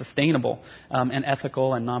make it sustainable and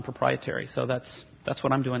ethical and non-proprietary. So that's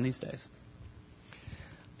what I'm doing these days.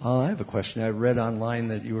 I have a question. I read online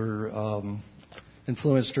that you were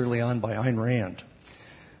influenced early on by Ayn Rand,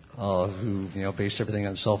 who based everything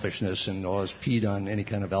on selfishness and always peed on any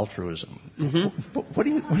kind of altruism. Mm-hmm.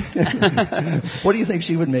 What do you think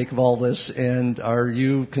she would make of all this? And are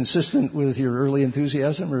you consistent with your early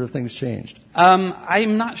enthusiasm, or have things changed?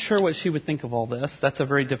 I'm not sure what she would think of all this. That's a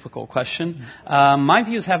very difficult question. My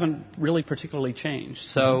views haven't really particularly changed.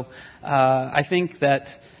 So I think that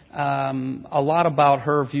a lot about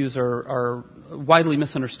her views are widely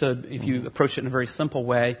misunderstood if you approach it in a very simple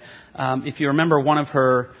way. If you remember, one of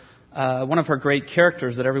her great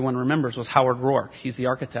characters that everyone remembers was Howard Rourke. He's the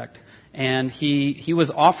architect. And he was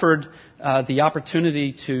offered the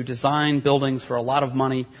opportunity to design buildings for a lot of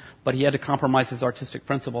money, but he had to compromise his artistic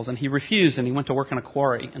principles. And he refused, and he went to work in a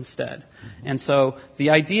quarry instead. And so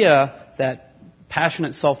the idea that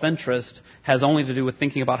passionate self-interest has only to do with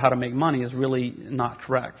thinking about how to make money is really not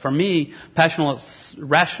correct. For me,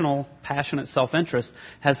 rational, passionate self-interest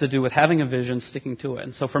has to do with having a vision, sticking to it.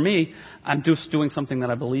 And so for me, I'm just doing something that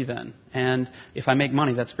I believe in. And if I make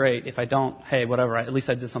money, that's great. If I don't, hey, whatever. At least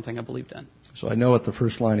I did something I believed in. So I know at the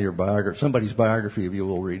first line of your biography, somebody's biography of you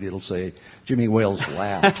will read, it'll say, Jimmy Wales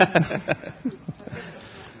laughed.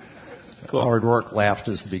 Cool. Howard Rourke laughed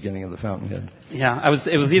is the beginning of the Fountainhead. Yeah,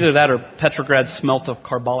 it was either that or Petrograd smelt of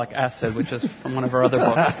carbolic acid, which is from one of her other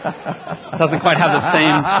books. It doesn't quite have the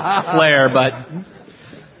same flair, but...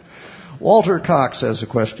 Walter Cox has a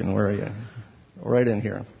question. Where are you? Right in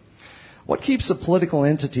here. What keeps a political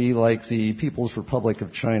entity like the People's Republic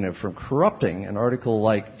of China from corrupting an article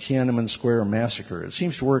like Tiananmen Square massacre? It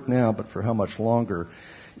seems to work now, but for how much longer?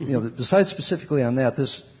 Besides specifically on that,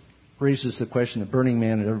 this raises the question that Burning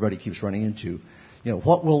Man and everybody keeps running into.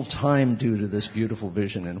 What will time do to this beautiful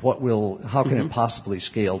vision, and how can it possibly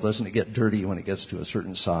scale? Doesn't it get dirty when it gets to a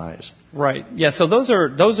certain size? Right. Yeah. So those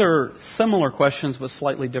are similar questions, but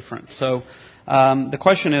slightly different. So the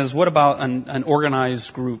question is, what about an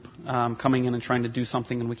organized group coming in and trying to do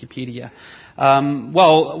something in Wikipedia?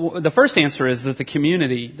 Well, the first answer is that the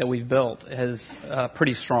community that we've built is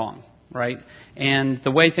pretty strong. Right? And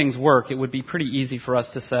the way things work, it would be pretty easy for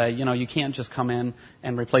us to say, you can't just come in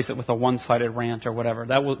and replace it with a one-sided rant or whatever.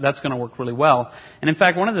 That's going to work really well. And in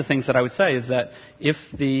fact, one of the things that I would say is that if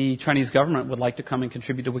the Chinese government would like to come and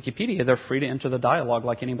contribute to Wikipedia, they're free to enter the dialogue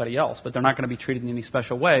like anybody else, but they're not going to be treated in any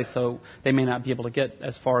special way, so they may not be able to get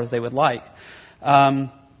as far as they would like.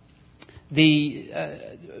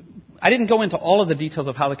 I didn't go into all of the details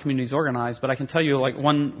of how the community is organized, but I can tell you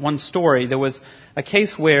one story. There was a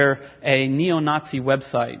case where a neo-Nazi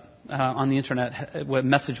website on the internet with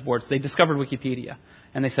message boards, they discovered Wikipedia.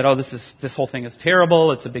 And they said, this whole thing is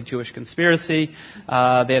terrible. It's a big Jewish conspiracy.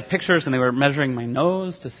 They had pictures and they were measuring my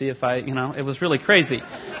nose to see if it was really crazy.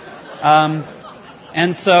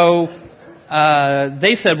 And so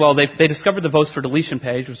they said, well, they discovered the votes for deletion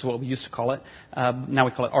page, which is what we used to call it. Now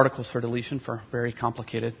we call it articles for deletion for very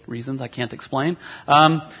complicated reasons I can't explain.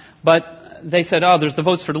 But they said, there's the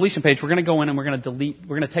votes for deletion page. We're going to go in and we're going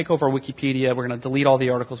to take over Wikipedia. We're going to delete all the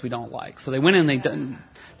articles we don't like. So they went in and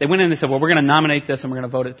they said, well, we're going to nominate this and we're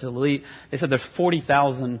going to vote it to delete. They said there's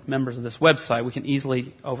 40,000 members of this website. We can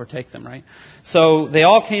easily overtake them, right? So they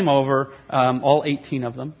all came over, all 18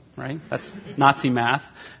 of them. Right? That's Nazi math.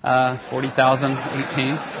 40,000,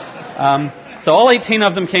 18. So all 18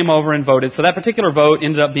 of them came over and voted. So that particular vote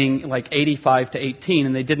ended up being like 85 to 18,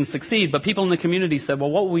 and they didn't succeed. But people in the community said,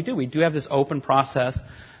 well, what will we do? We do have this open process.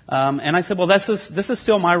 And I said, well, this is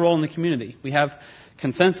still my role in the community. We have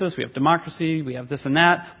consensus, we have democracy, we have this and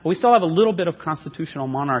that, but we still have a little bit of constitutional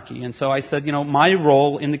monarchy. And so I said, my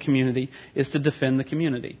role in the community is to defend the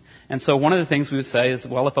community. And so one of the things we would say is,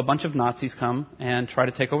 well, if a bunch of Nazis come and try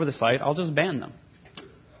to take over the site, I'll just ban them.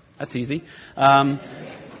 That's easy.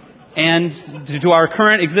 And do our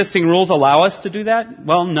current existing rules allow us to do that?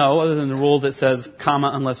 Well, no, other than the rule that says,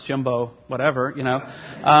 comma, unless Jimbo, whatever,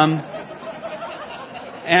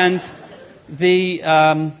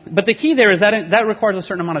 But the key there is that requires a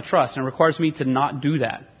certain amount of trust, and it requires me to not do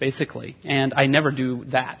that, basically. And I never do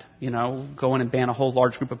that. Go in and ban a whole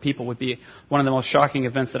large group of people would be one of the most shocking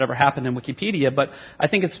events that ever happened in Wikipedia. But I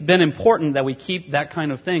think it's been important that we keep that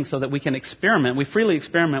kind of thing so that we can experiment. We freely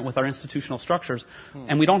experiment with our institutional structures,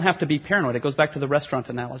 and we don't have to be paranoid. It goes back to the restaurant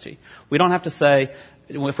analogy. We don't have to say,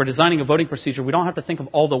 if we're designing a voting procedure, we don't have to think of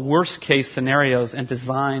all the worst case scenarios and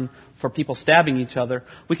design for people stabbing each other.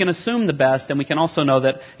 We can assume the best, and we can also know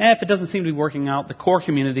that if it doesn't seem to be working out, the core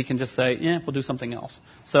community can just say, we'll do something else.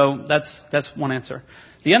 So that's one answer.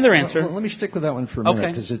 The other answer... Well, let me stick with that one for a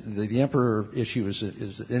minute, because the emperor issue is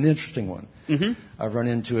an interesting one. Mm-hmm. I've run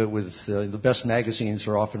into it with the best magazines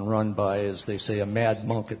are often run by, as they say, a mad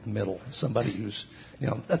monk at the middle, somebody who's,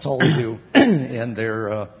 that's all they do, and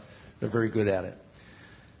they're very good at it.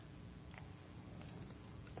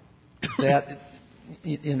 That,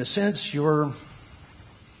 in a sense, you're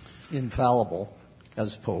infallible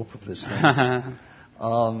as Pope of this thing.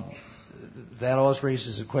 That always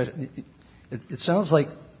raises a question. It sounds like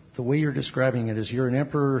the way you're describing it is you're an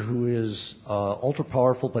emperor who is ultra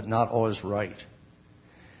powerful but not always right.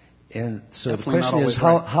 And so Definitely the question is,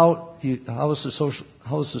 how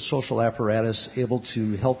is the social apparatus able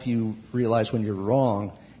to help you realize when you're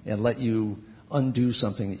wrong and let you undo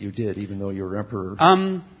something that you did, even though you're emperor?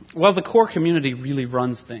 Well, the core community really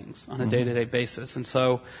runs things on a day-to-day basis. And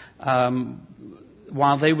so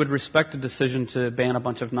while they would respect a decision to ban a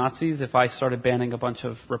bunch of Nazis, if I started banning a bunch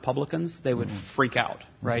of Republicans, they would freak out,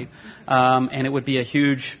 right? And it would be a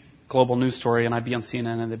huge global news story, and I'd be on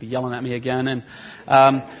CNN, and they'd be yelling at me again.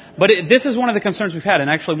 But this is one of the concerns we've had, and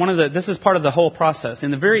actually this is part of the whole process.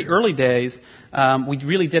 In the very early days, we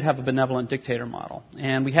really did have a benevolent dictator model,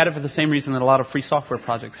 and we had it for the same reason that a lot of free software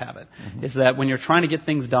projects have it, is that when you're trying to get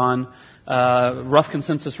things done, rough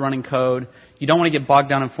consensus running code, you don't want to get bogged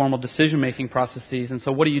down in formal decision-making processes, and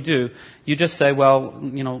so what do? You just say, well,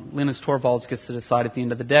 Linus Torvalds gets to decide at the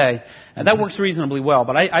end of the day, and that works reasonably well,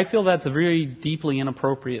 but I feel that's very deeply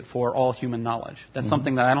inappropriate for all human knowledge. That's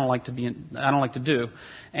something that I don't like to do.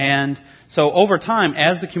 And so over time,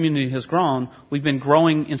 as the community has grown, we've been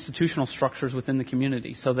growing institutional structures within the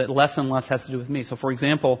community so that less and less has to do with me. So for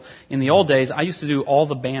example, in the old days, I used to do all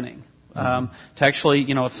the banning. To actually,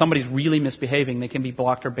 if somebody's really misbehaving, they can be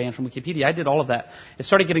blocked or banned from Wikipedia. I did all of that. It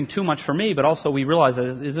started getting too much for me, but also we realized that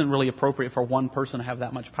it isn't really appropriate for one person to have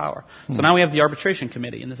that much power. So now we have the arbitration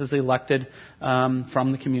committee, and this is elected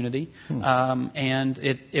from the community, and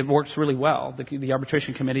it works really well. The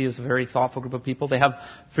arbitration committee is a very thoughtful group of people. They have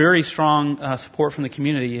very strong support from the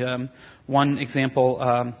community. One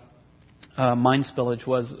example, Mind Spillage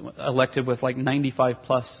was elected with like 95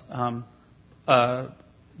 plus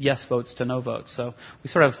yes votes to no votes. So we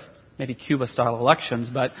sort of maybe Cuba-style elections,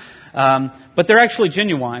 but they're actually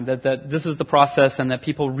genuine, that this is the process and that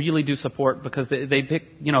people really do support because they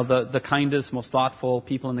pick, the kindest, most thoughtful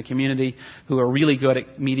people in the community who are really good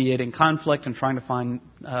at mediating conflict and trying to find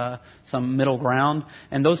some middle ground.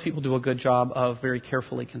 And those people do a good job of very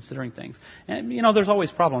carefully considering things. And, there's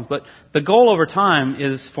always problems, but the goal over time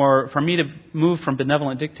is for me to move from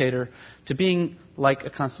benevolent dictator to being like a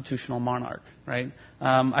constitutional monarch, right?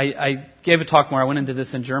 I gave a talk where I went into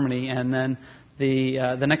this in Germany, and then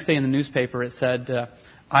the next day in the newspaper it said,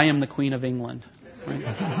 "I am the Queen of England." Right?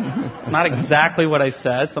 It's not exactly what I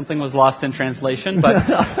said. Something was lost in translation, but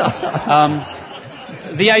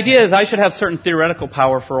the idea is I should have certain theoretical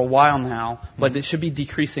power for a while now, but it should be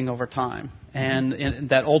decreasing over time. And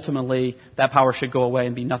that ultimately that power should go away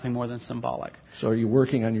and be nothing more than symbolic. So are you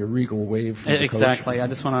working on your regal wave? Exactly. I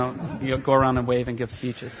just want to go around and wave and give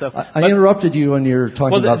speeches. So I interrupted you when you were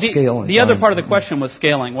talking about scaling. The other part of the question was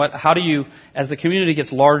scaling. How do you, as the community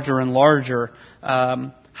gets larger and larger,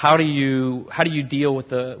 how do you deal with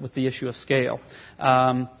the issue of scale?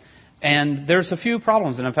 And there's a few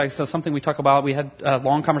problems, and in fact, so something we talk about. We had a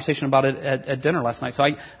long conversation about it at dinner last night. So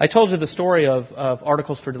I told you the story of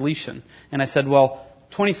articles for deletion, and I said, well,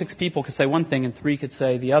 26 people could say one thing and 3 could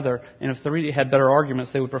say the other, and if 3 had better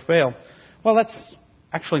arguments, they would prevail. Well, that's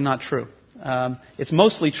actually not true. It's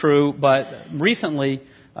mostly true, but recently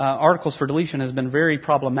articles for deletion has been very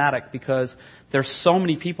problematic because there's so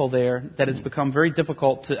many people there that it's become very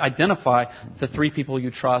difficult to identify the 3 people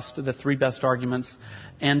you trust, the 3 best arguments.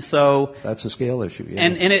 And so that's a scale issue. Yeah.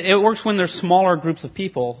 And it works when there's smaller groups of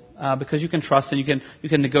people because you can trust and you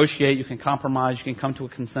can negotiate, you can compromise, you can come to a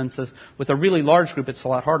consensus. With a really large group, it's a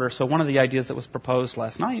lot harder. So one of the ideas that was proposed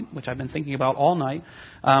last night, which I've been thinking about all night,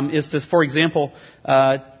 is to, for example,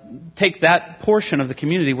 take that portion of the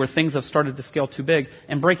community where things have started to scale too big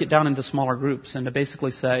and break it down into smaller groups, and to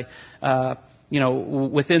basically say,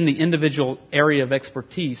 within the individual area of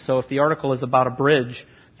expertise. So if the article is about a bridge,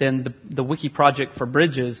 then the wiki project for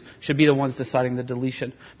bridges should be the ones deciding the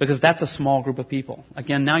deletion, because that's a small group of people.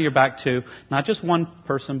 Again, now you're back to not just one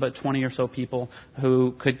person, but 20 or so people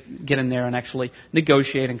who could get in there and actually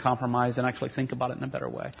negotiate and compromise and actually think about it in a better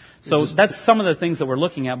way. So that's some of the things that we're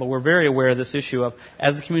looking at, but we're very aware of this issue of,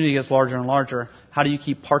 as the community gets larger and larger, how do you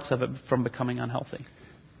keep parts of it from becoming unhealthy?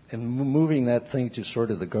 And moving that thing to sort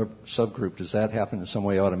of the subgroup, does that happen in some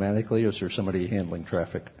way automatically, or is there somebody handling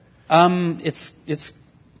traffic?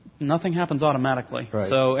 Nothing happens automatically. Right.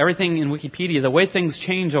 So everything in Wikipedia, the way things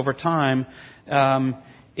change over time,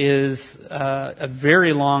 is a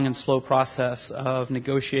very long and slow process of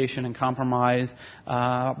negotiation and compromise,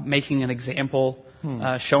 making an example,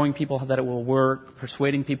 showing people that it will work,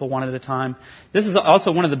 persuading people one at a time. This is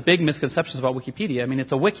also one of the big misconceptions about Wikipedia. I mean,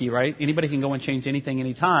 it's a wiki, right? Anybody can go and change anything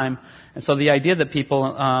anytime. And so the idea that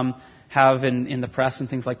people have in the press and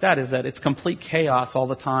things like that is that it's complete chaos all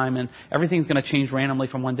the time and everything's going to change randomly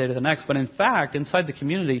from one day to the next. But in fact, inside the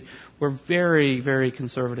community, we're very, very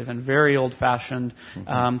conservative and very old-fashioned.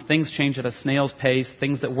 Things change at a snail's pace.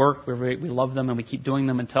 Things that work, we love them and we keep doing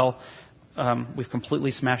them until we've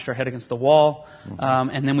completely smashed our head against the wall.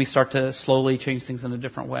 And then we start to slowly change things in a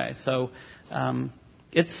different way. So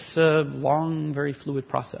it's a long, very fluid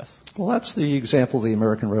process. Well, that's the example of the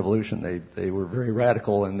American Revolution. They were very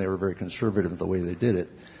radical and they were very conservative the way they did it,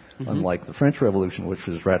 unlike the French Revolution, which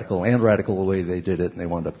was radical the way they did it, and they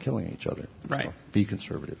wound up killing each other. Right. So be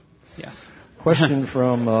conservative. Yes. Question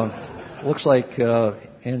from, looks like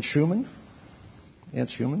Ann Schumann. Ann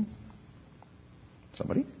Schumann?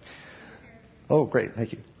 Somebody? Oh, great.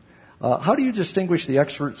 Thank you. How do you distinguish the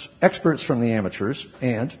experts from the amateurs?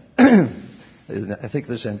 And I think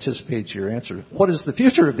this anticipates your answer. What is the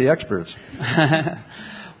future of the experts?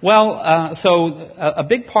 Well, so a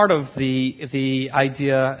big part of the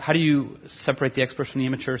idea, how do you separate the experts from the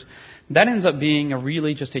amateurs, that ends up being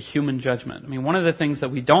really just a human judgment. I mean, one of the things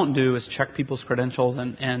that we don't do is check people's credentials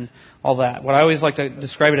and all that. What I always like to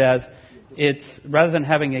describe it as, it's rather than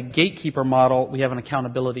having a gatekeeper model, we have an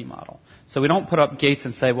accountability model. So we don't put up gates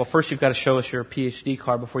and say, well, first you've got to show us your PhD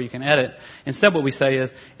card before you can edit. Instead, what we say is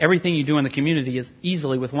everything you do in the community is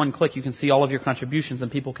easily, with one click, you can see all of your contributions and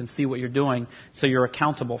people can see what you're doing, so you're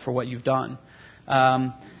accountable for what you've done.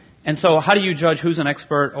 And so how do you judge who's an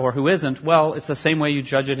expert or who isn't? Well, it's the same way you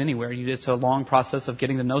judge it anywhere. It's a long process of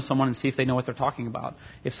getting to know someone and see if they know what they're talking about.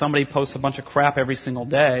 If somebody posts a bunch of crap every single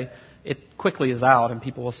day, it quickly is out, and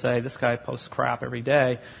people will say, this guy posts crap every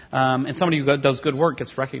day. And somebody who does good work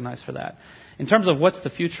gets recognized for that. In terms of what's the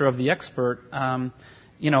future of the expert,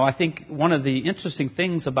 I think one of the interesting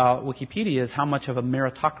things about Wikipedia is how much of a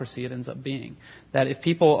meritocracy it ends up being. That if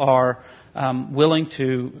people are willing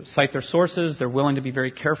to cite their sources, they're willing to be very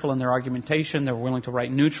careful in their argumentation, they're willing to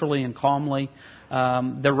write neutrally and calmly,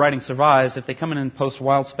 their writing survives. If they come in and post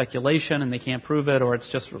wild speculation and they can't prove it, or it's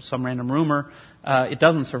just some random rumor, it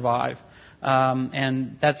doesn't survive.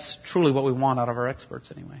 And that's truly what we want out of our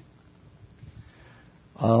experts anyway.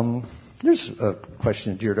 There's a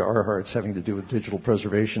question dear to our hearts having to do with digital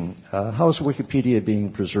preservation. How is Wikipedia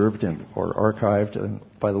being preserved or archived? And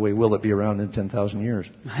by the way, will it be around in 10,000 years?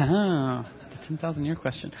 The 10,000-year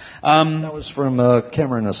question. That was from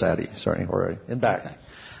Cameron Asadi. Sorry, or in back.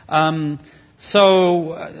 Okay.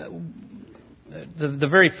 The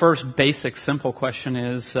very first basic simple question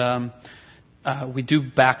is we do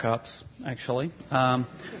backups, actually.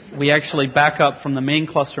 We actually back up from the main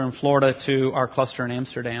cluster in Florida to our cluster in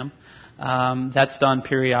Amsterdam. That's done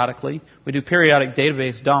periodically. We do periodic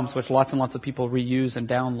database dumps, which lots and lots of people reuse and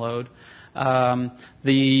download.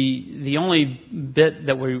 The only bit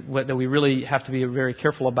that we really have to be very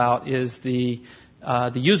careful about is the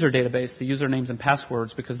user database, the usernames and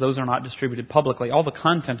passwords, because those are not distributed publicly. All the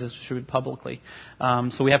content is distributed publicly.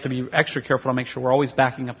 So we have to be extra careful to make sure we're always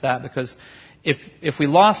backing up that, because if we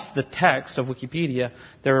lost the text of Wikipedia,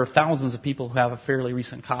 there are thousands of people who have a fairly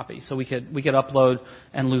recent copy. So we could upload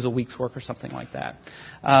and lose a week's work or something like that.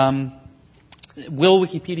 will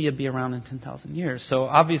Wikipedia be around in 10,000 years? So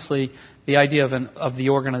obviously, the idea of the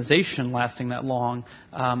organization lasting that long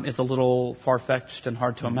is a little far-fetched and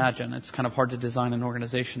hard to imagine. It's kind of hard to design an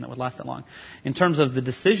organization that would last that long. In terms of the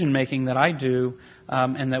decision-making that I do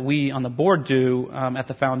and that we on the board do at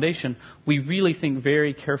the foundation, we really think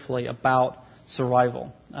very carefully about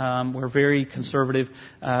survival. We're very conservative.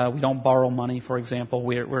 We don't borrow money, for example.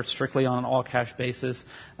 We're strictly on an all-cash basis.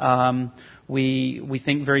 We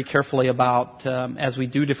think very carefully about, as we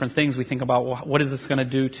do different things, we think about what is this going to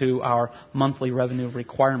do to our monthly revenue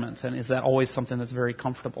requirements, and is that always something that's very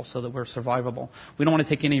comfortable so that we're survivable. We don't want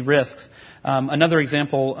to take any risks. Another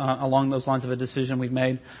example along those lines of a decision we've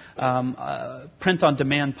made,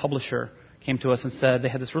 print-on-demand publisher came to us and said they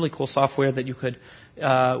had this really cool software that you could,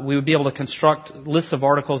 we would be able to construct lists of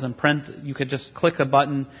articles in print. You could just click a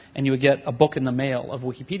button and you would get a book in the mail of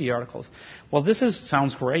Wikipedia articles. Well,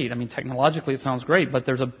 sounds great. I mean, technologically it sounds great, but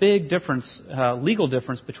there's a big difference, legal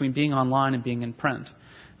difference between being online and being in print.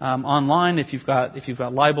 Online, if you've got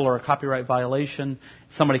libel or a copyright violation,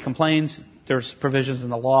 somebody complains, there's provisions in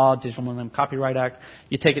the law, Digital Millennium Copyright Act.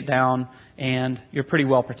 You take it down, and you're pretty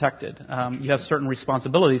well protected. You have certain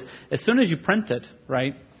responsibilities. As soon as you print it,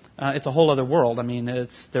 right, it's a whole other world. I mean,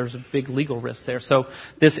 there's a big legal risk there. So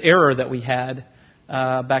this error that we had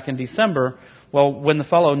back in December, well, when the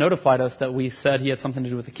fellow notified us that we said he had something to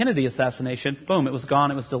do with the Kennedy assassination, boom, it was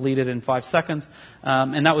gone. It was deleted in 5 seconds.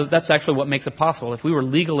 And that's actually what makes it possible. If we were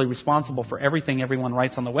legally responsible for everything everyone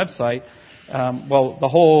writes on the website, well, the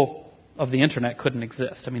whole of the Internet couldn't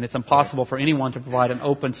exist. I mean, it's impossible for anyone to provide an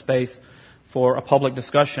open space for a public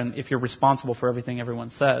discussion if you're responsible for everything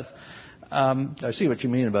everyone says. I see what you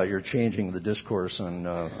mean about you're changing the discourse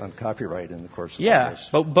on copyright in the course of this.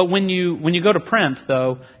 But when you go to print,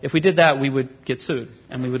 though, if we did that, we would get sued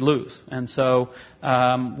and we would lose. And so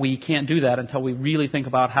we can't do that until we really think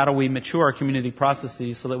about how do we mature our community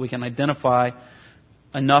processes so that we can identify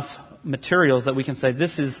enough materials that we can say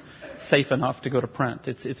this is safe enough to go to print.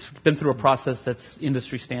 It's been through a process that's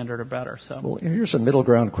industry standard or better. So. Well, here's a middle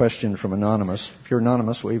ground question from Anonymous. If you're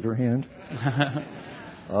anonymous, wave your hand.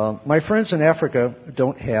 My friends in Africa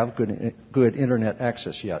don't have good Internet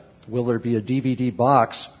access yet. Will there be a DVD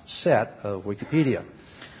box set of Wikipedia?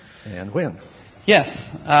 And when? Yes.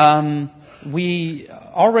 We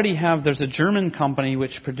already have, there's a German company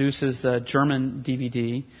which produces a German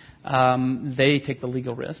DVD. They take the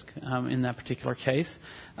legal risk in that particular case.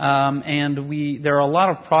 And there are a lot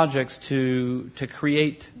of projects to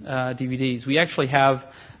create DVDs. We actually have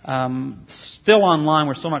still online,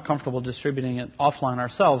 we're still not comfortable distributing it offline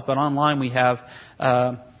ourselves, but online we have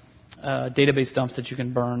database dumps that you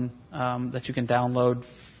can burn, that you can download,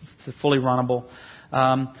 fully runnable.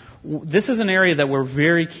 This is an area that we're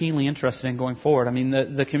very keenly interested in going forward. I mean,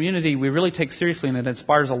 the community, we really take seriously, and it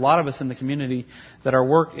inspires a lot of us in the community that our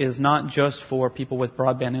work is not just for people with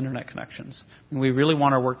broadband internet connections. And we really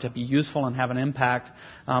want our work to be useful and have an impact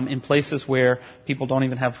in places where people don't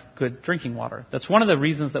even have good drinking water. That's one of the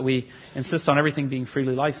reasons that we insist on everything being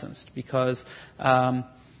freely licensed, because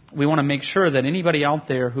we want to make sure that anybody out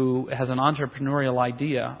there who has an entrepreneurial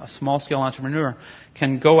idea, a small-scale entrepreneur,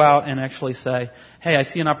 can go out and actually say, hey, I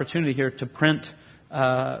see an opportunity here to print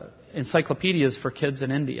encyclopedias for kids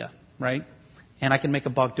in India, right? And I can make a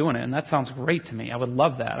buck doing it. And that sounds great to me. I would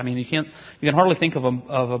love that. I mean, you can hardly think of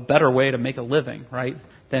a better way to make a living, right,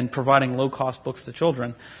 than providing low-cost books to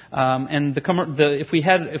children. And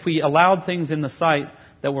if we allowed things in the site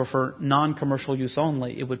that were for non-commercial use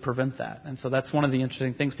only, it would prevent that. And so that's one of the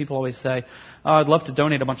interesting things. People always say, oh, I'd love to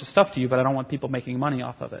donate a bunch of stuff to you, but I don't want people making money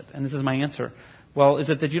off of it. And this is my answer. Well,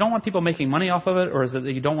 is it that you don't want people making money off of it, or is it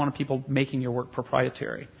that you don't want people making your work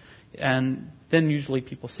proprietary? And then usually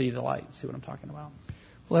people see the light, see what I'm talking about.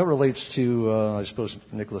 Well, that relates to, I suppose,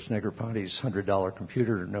 Nicholas Negroponte's $100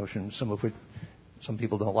 computer notion, some of which some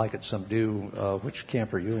people don't like it, some do. Which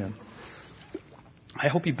camp are you in? I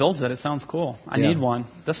hope he builds it. It sounds cool. I need one.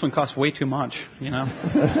 This one costs way too much, you know.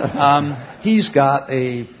 He's got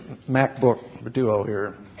a MacBook Duo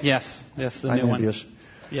here. Yes, the new envious. One.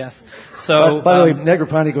 Yes. So, by the way,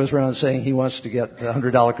 Negroponte goes around saying he wants to get the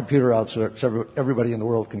 $100 computer out so everybody in the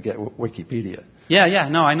world can get Wikipedia. Yeah,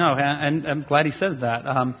 no, I know, and I'm glad he says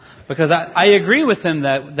that, because I agree with him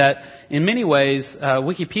that in many ways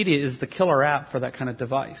Wikipedia is the killer app for that kind of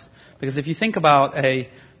device. Because if you think about a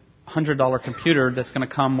 $100 computer that's going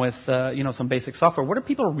to come with some basic software, what are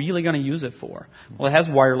people really going to use it for? Well, it has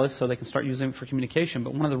wireless, so they can start using it for communication.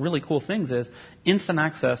 But one of the really cool things is instant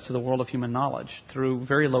access to the world of human knowledge through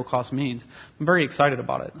very low-cost means. I'm very excited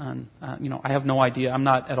about it. And I have no idea. I'm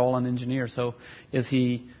not at all an engineer, so is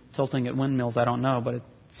he tilting at windmills? I don't know. But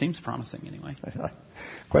seems promising anyway.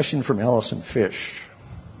 Question from Allison Fish,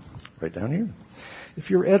 right down here. If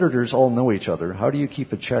your editors all know each other, how do you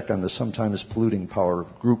keep a check on the sometimes polluting power of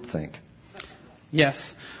groupthink?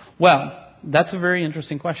 Yes. Well, that's a very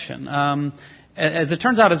interesting question. As it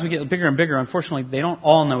turns out, as we get bigger and bigger, unfortunately, they don't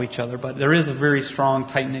all know each other, but there is a very strong,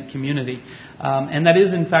 tight-knit community. And that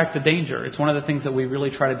is, in fact, a danger. It's one of the things that we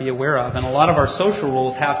really try to be aware of. And a lot of our social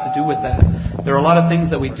rules have to do with that. There are a lot of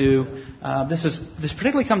things that we do. This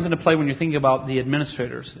particularly comes into play when you're thinking about the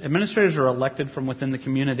administrators. Administrators are elected from within the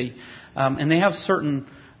community, and they have certain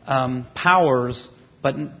powers,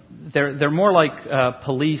 but they're more like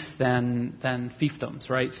police than fiefdoms,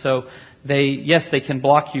 right? So they can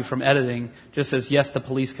block you from editing, just as yes, the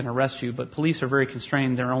police can arrest you, but police are very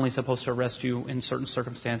constrained. They're only supposed to arrest you in certain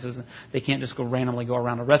circumstances. They can't just randomly go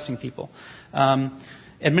around arresting people.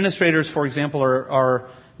 Administrators, for example, are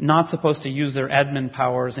not supposed to use their admin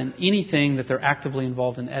powers in anything that they're actively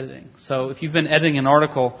involved in editing. So if you've been editing an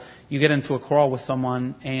article, you get into a quarrel with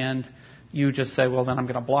someone and you just say, well, then I'm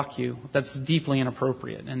going to block you. That's deeply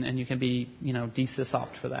inappropriate, and you can be,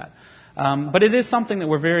 de-sysopt for that. But it is something that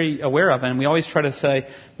we're very aware of, and we always try to say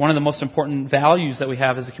one of the most important values that we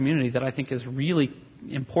have as a community that I think is really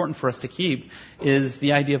important for us to keep is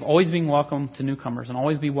the idea of always being welcome to newcomers and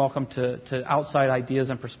always be welcome to outside ideas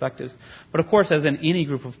and perspectives. But of course, as in any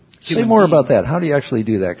group of Say more about that. How do you actually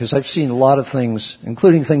do that? Because I've seen a lot of things,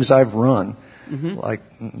 including things I've run, like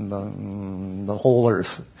the whole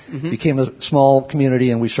Earth, became a small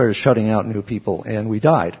community and we started shutting out new people and we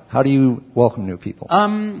died. How do you welcome new people?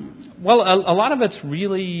 Well, a lot of it's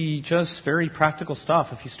really just very practical stuff.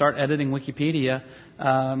 If you start editing Wikipedia,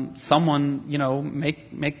 someone,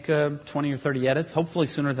 make 20 or 30 edits, hopefully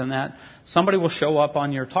sooner than that. Somebody will show up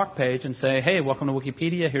on your talk page and say, hey, welcome to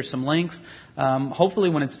Wikipedia, here's some links. Hopefully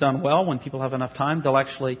when it's done well, when people have enough time, they'll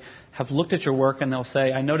actually have looked at your work and they'll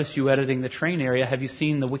say, I noticed you editing the train area. Have you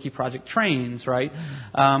seen the Wiki Project trains, right?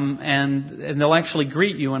 And they'll actually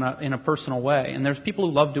greet you in a personal way. And there's people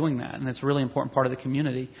who love doing that, and it's a really important part of the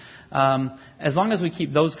community. As long as we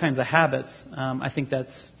keep those kinds of habits, I think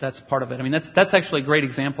that's part of it. I mean, that's actually a great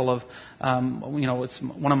example of, it's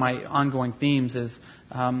one of my ongoing themes is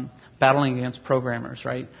battling against programmers,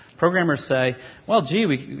 right? Programmers say, well, gee,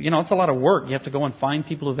 it's a lot of work. You have to go and find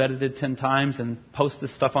people who've edited 10 times and post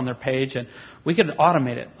this stuff on their page, and we could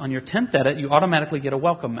automate it. On your 10th edit, you automatically get a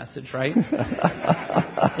welcome message, right?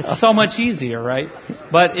 It's so much easier, right?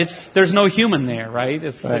 But there's no human there, right?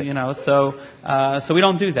 Right. So we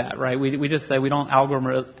don't do that, right? We just say we don't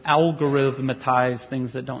algorithmatize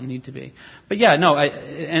things that don't need to be. But yeah, no,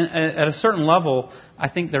 at a certain level, I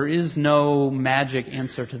think there is no magic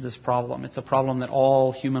answer to this problem. It's a problem that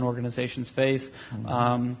all human organizations face.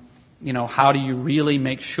 How do you really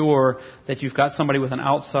make sure that you've got somebody with an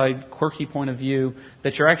outside, quirky point of view,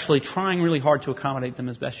 that you're actually trying really hard to accommodate them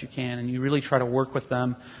as best you can, and you really try to work with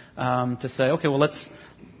them to say, okay, well, let's,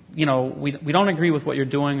 we don't agree with what you're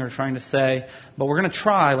doing or trying to say, but we're going to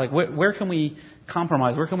try, like, where can we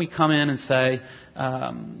compromise? Where can we come in and say,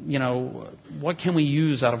 what can we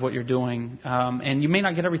use out of what you're doing? And you may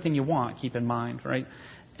not get everything you want, keep in mind, right?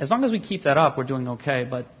 As long as we keep that up, we're doing okay,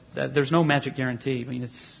 but there's no magic guarantee. I mean,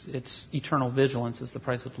 it's eternal vigilance is the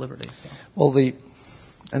price of liberty. So. Well,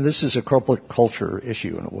 and this is a corporate culture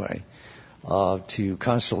issue in a way, to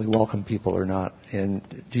constantly welcome people or not. And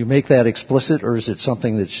do you make that explicit, or is it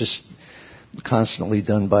something that's just constantly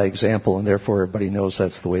done by example, and therefore everybody knows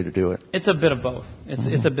that's the way to do it? It's a bit of both.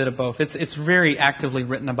 It's a bit of both. It's very actively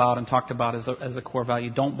written about and talked about as a core value.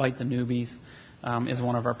 Don't bite the newbies is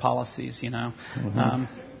one of our policies.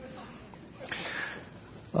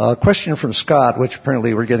 Question from Scott, which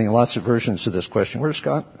apparently we're getting lots of versions of this question. Where's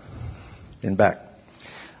Scott? In back.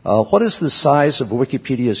 What is the size of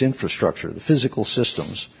Wikipedia's infrastructure, the physical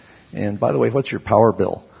systems? And by the way, what's your power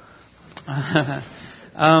bill? The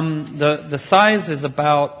size is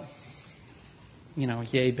about,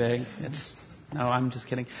 yay big. No, I'm just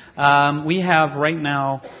kidding. We have right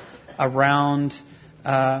now around,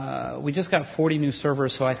 we just got 40 new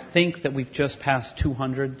servers, so I think that we've just passed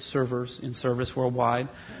 200 servers in service worldwide.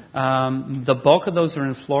 The bulk of those are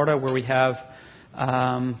in Florida, where we have,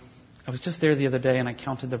 I was just there the other day and I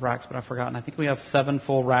counted the racks, but I've forgotten. I think we have 7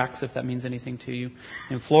 full racks, if that means anything to you.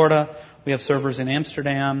 In Florida, we have servers in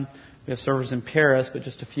Amsterdam. We have servers in Paris, but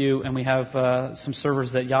just a few. And we have some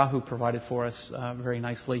servers that Yahoo provided for us very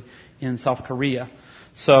nicely in South Korea.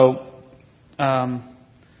 So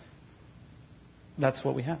that's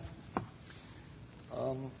what we have.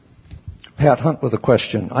 Pat Hunt with a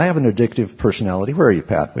question. I have an addictive personality. Where are you,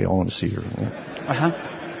 Pat? We all want to see you.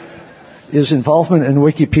 Is involvement in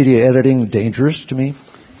Wikipedia editing dangerous to me?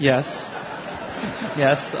 Yes.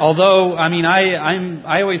 Yes, although, I mean,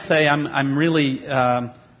 I always say I'm really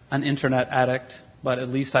an internet addict, but at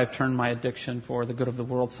least I've turned my addiction for the good of the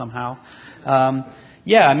world somehow.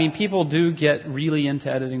 Yeah, I mean, people do get really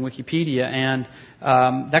into editing Wikipedia, and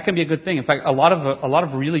that can be a good thing. In fact, a lot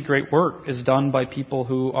of really great work is done by people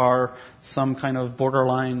who are some kind of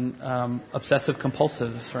borderline obsessive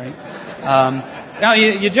compulsives, right? Now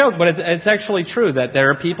you joke, but it's actually true that there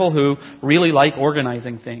are people who really like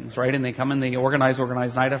organizing things, right? And they come and they organize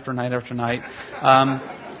night after night after night,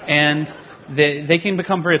 and they can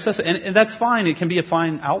become very obsessive, and that's fine. It can be a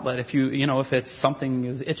fine outlet if if it's something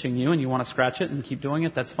is itching you and you want to scratch it and keep doing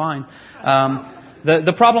it. That's fine.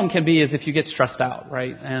 The problem can be is if you get stressed out,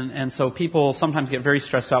 right? And so people sometimes get very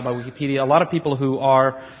stressed out by Wikipedia. A lot of people who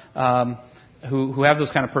are who have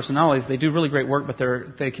those kind of personalities, they do really great work, but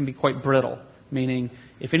they can be quite brittle. Meaning,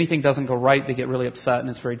 if anything doesn't go right, they get really upset, and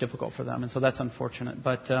it's very difficult for them. And so that's unfortunate.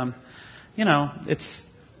 But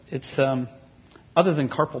it's other than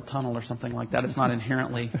carpal tunnel or something like that, it's not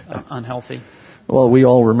inherently unhealthy. Well, we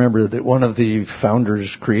all remember that one of the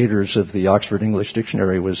creators of the Oxford English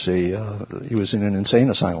Dictionary was he was in an insane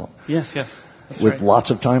asylum. Yes, with right.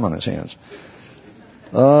 Lots of time on his hands.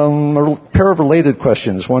 A pair of related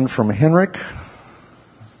questions. One from Henrik,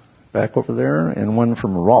 back over there, and one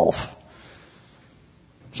from Rolf,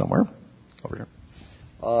 somewhere over here.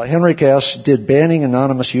 Henrik asks, did banning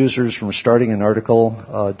anonymous users from starting an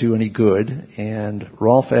article do any good? And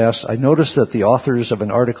Rolf asks, I noticed that the authors of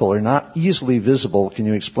an article are not easily visible. Can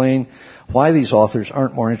you explain why these authors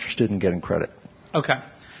aren't more interested in getting credit? Okay.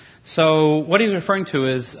 So what he's referring to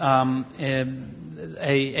is a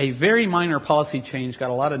very minor policy change,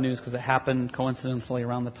 got a lot of news because it happened coincidentally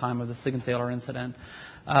around the time of the Siegenthaler incident.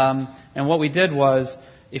 And what we did was,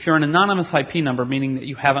 if you're an anonymous IP number, meaning that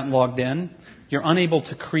you haven't logged in, you're unable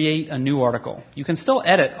to create a new article. You can still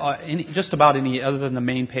edit just about any other than the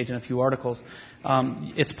main page and a few articles.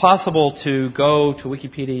 It's possible to go to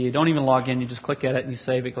Wikipedia, you don't even log in, you just click edit and you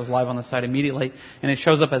save, it goes live on the site immediately, and it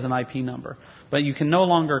shows up as an IP number. But you can no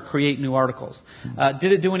longer create new articles.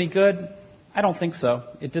 Did it do any good? I don't think so.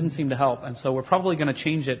 It didn't seem to help, and so we're probably going to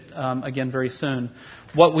change it again very soon.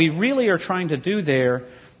 What we really are trying to do there,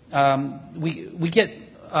 we get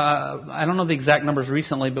I don't know the exact numbers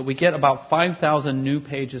recently, but we get about 5,000 new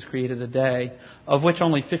pages created a day, of which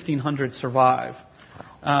only 1,500 survive.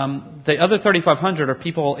 The other 3,500 are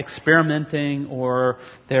people experimenting or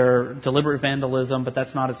they're deliberate vandalism, but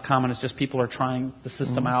that's not as common as just people are trying the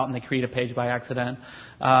system out and they create a page by accident.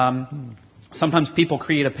 Sometimes people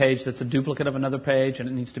create a page that's a duplicate of another page and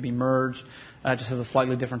it needs to be merged, just has a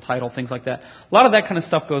slightly different title, things like that. A lot of that kind of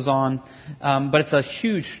stuff goes on, but it's a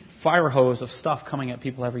huge fire hose of stuff coming at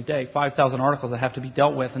people every day, 5,000 articles that have to be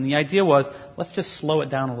dealt with. And the idea was, let's just slow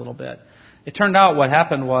it down a little bit. It turned out what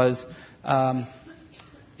happened was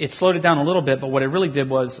it slowed it down a little bit, but what it really did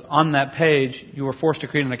was on that page, you were forced to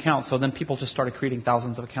create an account. So then people just started creating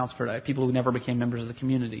thousands of accounts per day, people who never became members of the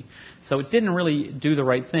community. So it didn't really do the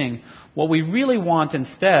right thing. What we really want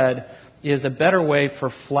instead is a better way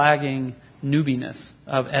for flagging newbiness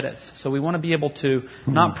of edits. So we want to be able to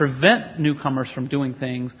not prevent newcomers from doing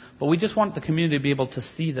things, but we just want the community to be able to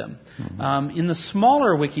see them. In the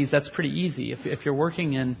smaller wikis, that's pretty easy. If you're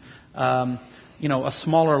working in a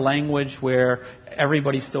smaller language where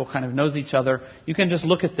everybody still kind of knows each other, you can just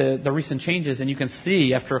look at the recent changes and you can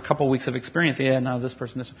see after a couple of weeks of experience,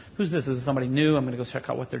 who's this? Is this somebody new? I'm going to go check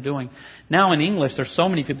out what they're doing. Now in English, there's so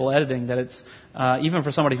many people editing that it's, even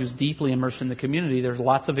for somebody who's deeply immersed in the community, there's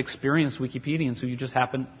lots of experienced Wikipedians who you just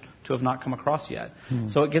happen to have not come across yet.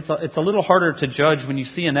 So it's a little harder to judge when you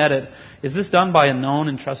see an edit. Is this done by a known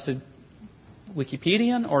and trusted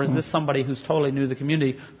Wikipedian, or is this somebody who's totally new to the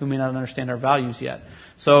community who may not understand our values yet?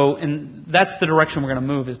 So that's the direction we're going to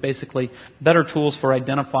move, is basically better tools for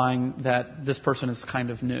identifying that this person is kind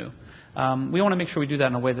of new. We want to make sure we do that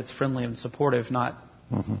in a way that's friendly and supportive, not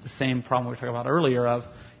the same problem we were talking about earlier of,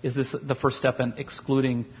 is this the first step in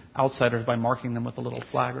excluding outsiders by marking them with a little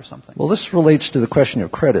flag or something? Well, this relates to the question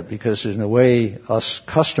of credit, because in a way, us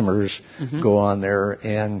customers go on there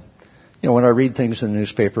and when I read things in the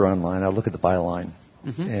newspaper online, I look at the byline,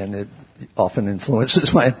 and it often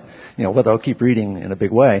influences my, whether I'll keep reading in a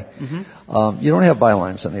big way. You don't have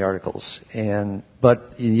bylines in the articles,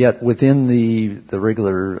 but yet within the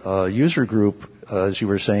regular user group, as you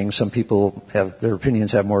were saying, some people their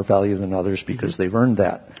opinions have more value than others because they've earned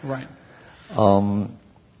that. Right.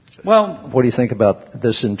 Well, what do you think about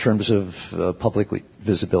this in terms of public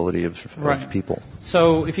visibility of people?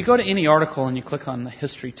 So if you go to any article and you click on the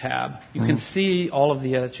history tab, you can see all of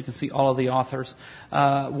the edits, you can see all of the authors.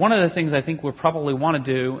 One of the things I think we'll probably want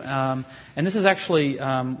to do, and this is actually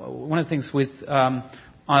one of the things with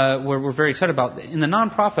we're very excited about. In the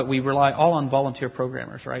nonprofit, we rely all on volunteer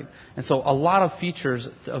programmers, right? And so a lot of features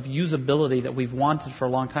of usability that we've wanted for a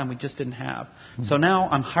long time, we just didn't have. Mm-hmm. So now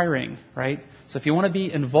I'm hiring, right? So if you want to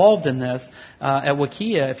be involved in this, at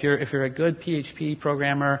Wikia, if you're a good PHP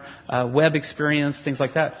programmer, web experience, things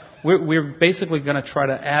like that, we're basically going to try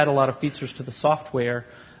to add a lot of features to the software.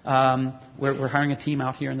 We're hiring a team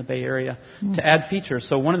out here in the Bay Area to add features.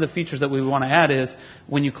 So one of the features that we want to add is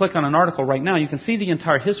when you click on an article right now, you can see the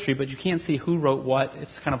entire history, but you can't see who wrote what.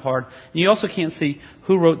 It's kind of hard. And you also can't see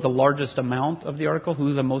who wrote the largest amount of the article,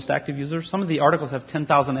 who's the most active users. Some of the articles have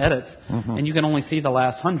 10,000 edits, and you can only see the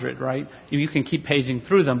last 100, right? You can keep paging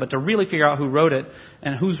through them, but to really figure out who wrote it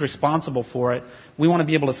and who's responsible for it, we want to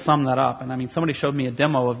be able to sum that up. And I mean, somebody showed me a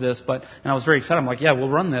demo of this, and I was very excited. I'm like, yeah, we'll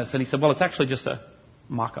run this. And he said, well, it's actually just a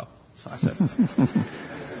mock-up. So I said,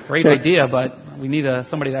 great idea, but we need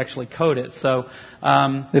somebody to actually code it. So,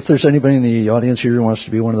 if there's anybody in the audience here who wants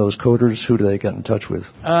to be one of those coders, who do they get in touch with?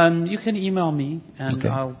 You can email me, and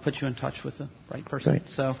I'll put you in touch with the right person. Great.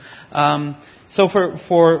 So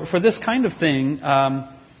for this kind of thing,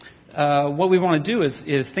 what we want to do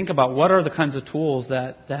is think about what are the kinds of tools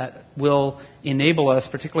that will enable us,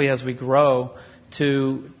 particularly as we grow,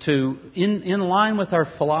 to in line with our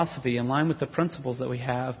philosophy, in line with the principles that we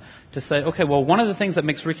have, to say, okay, well, one of the things that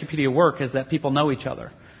makes Wikipedia work is that people know each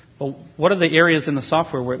other. Well, what are the areas in the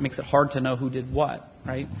software where it makes it hard to know who did what,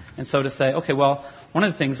 right? And so to say, okay, well, one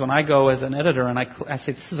of the things when I go as an editor and I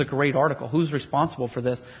say, this is a great article, who's responsible for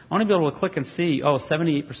this? I want to be able to click and see,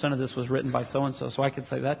 78% of this was written by so-and-so, so I can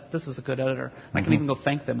say that this is a good editor. I can even go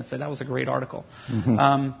thank them and say, that was a great article.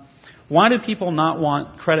 Why did people not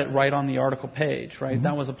want credit right on the article page, right?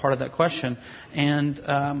 That was a part of that question. And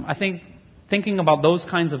I think thinking about those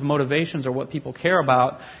kinds of motivations or what people care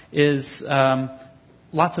about is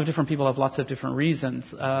lots of different people have lots of different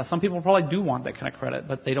reasons. Some people probably do want that kind of credit,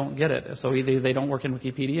 but they don't get it. So either they don't work in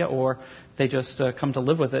Wikipedia or they just come to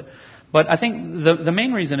live with it. But I think the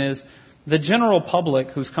main reason is the general public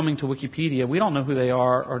who's coming to Wikipedia, we don't know who they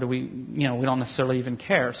are, or we don't necessarily even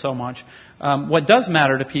care so much. What does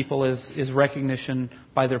matter to people is recognition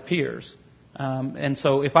by their peers. And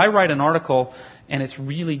so if I write an article and it's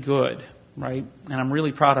really good, right, and I'm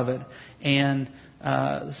really proud of it, and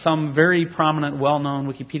some very prominent, well-known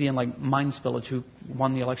Wikipedian like Mindspillage, who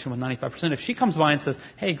won the election with 95%, if she comes by and says,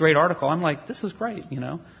 hey, great article, I'm like, this is great,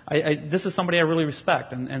 this is somebody I really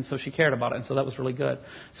respect, and so she cared about it, and so that was really good.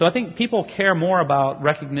 So I think people care more about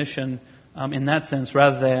recognition in that sense,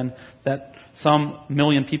 rather than that some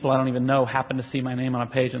million people I don't even know happen to see my name on a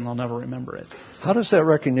page and they'll never remember it. How does that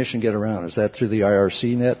recognition get around? Is that through the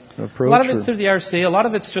IRC-net approach? A lot of it's through the IRC. A lot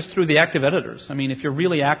of it's just through the active editors. I mean, if you're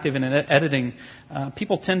really active in editing,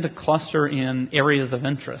 people tend to cluster in areas of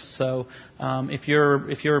interest. So if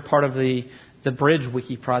you're part of the Bridge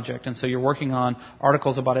Wiki project, and so you're working on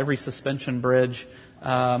articles about every suspension bridge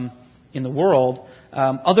in the world,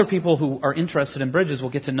 other people who are interested in bridges will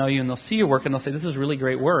get to know you, and they'll see your work, and they'll say, this is really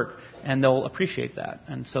great work, and they'll appreciate that.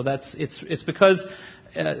 And so it's because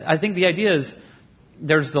I think the idea is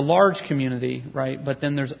there's the large community, right, but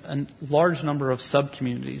then there's a large number of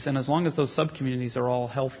sub-communities, and as long as those sub-communities are all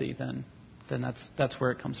healthy, then that's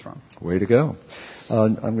where it comes from. Way to go.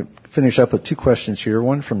 I'm going to finish up with two questions here.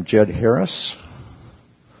 One from Jed Harris,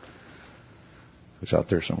 who's out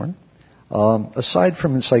there somewhere. Aside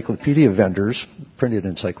from encyclopedia vendors, printed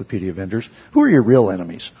encyclopedia vendors, who are your real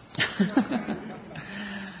enemies?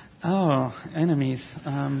 Enemies.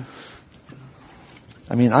 I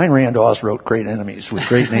mean, Ayn Rand Oz wrote great enemies with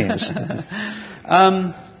great names.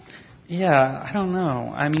 Yeah, I don't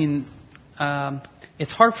know. I mean,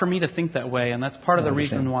 it's hard for me to think that way, and that's part of the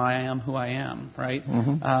reason why I am who I am, right?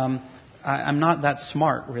 I'm not that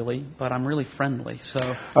smart, really, but I'm really friendly. So,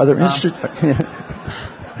 are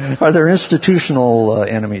there institutional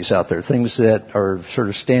enemies out there, things that are sort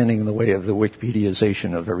of standing in the way of the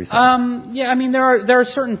Wikipediaization of everything? Yeah, I mean, there are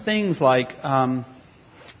certain things like,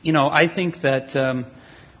 I think that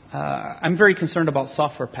I'm very concerned about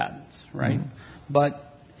software patents, right? But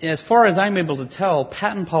as far as I'm able to tell,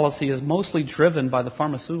 patent policy is mostly driven by the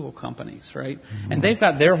pharmaceutical companies, right? And they've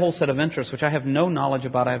got their whole set of interests, which I have no knowledge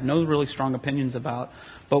about. I have no really strong opinions about.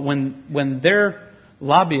 But when their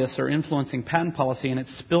lobbyists are influencing patent policy, and it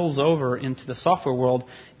spills over into the software world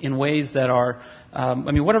in ways that are,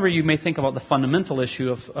 whatever you may think about the fundamental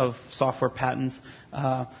issue of software patents,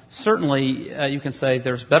 certainly you can say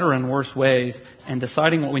there's better and worse ways, and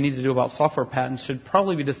deciding what we need to do about software patents should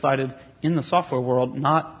probably be decided in the software world,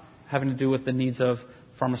 not having to do with the needs of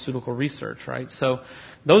pharmaceutical research, right? So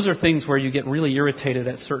those are things where you get really irritated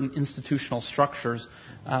at certain institutional structures.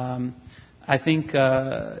 I think,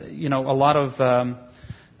 a lot of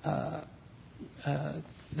the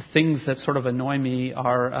things that sort of annoy me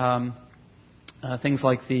are things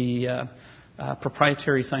like the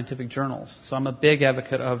proprietary scientific journals. So I'm a big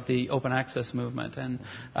advocate of the open access movement and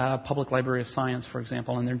Public Library of Science, for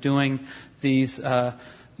example, and they're doing these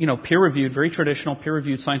peer-reviewed, very traditional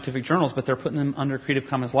peer-reviewed scientific journals, but they're putting them under Creative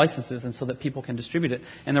Commons licenses and so that people can distribute it.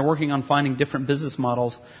 And they're working on finding different business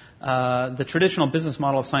models. The traditional business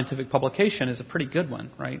model of scientific publication is a pretty good one,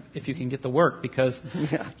 right? If you can get the work, because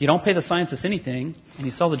you don't pay the scientists anything and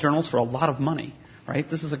you sell the journals for a lot of money. Right?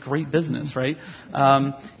 This is a great business, right?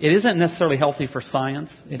 It isn't necessarily healthy for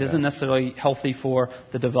science. It isn't necessarily healthy for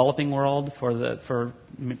the developing world, for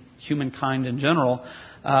humankind in general.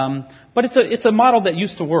 But it's a model that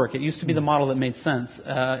used to work. It used to be the model that made sense.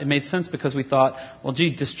 It made sense because we thought, well,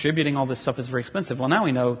 gee, distributing all this stuff is very expensive. Well, now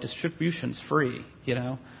we know distribution's free,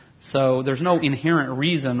 So there's no inherent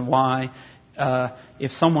reason why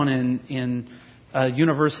if someone in a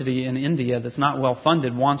university in India that's not well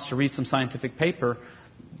funded wants to read some scientific paper,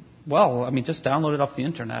 just download it off the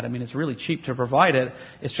internet. It's really cheap to provide it.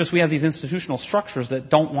 It's just we have these institutional structures that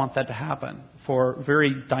don't want that to happen for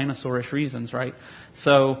very dinosaurish reasons, right?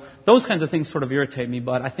 So those kinds of things sort of irritate me,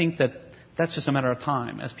 but I think that's just a matter of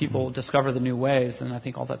time. As people discover the new ways, then I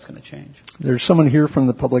think all that's going to change. There's someone here from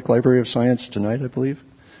the Public Library of Science tonight, I believe.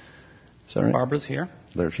 Is that right? Barbara's here.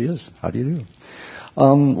 There she is. How do you do?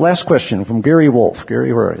 Last question from Gary Wolf.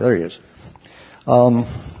 Gary, where are you? There he is.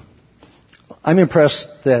 I'm impressed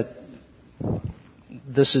that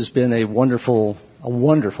this has been a wonderful,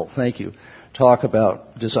 thank you, talk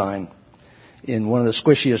about design in one of the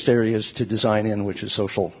squishiest areas to design in, which is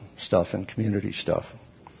social stuff and community stuff.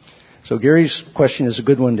 So Gary's question is a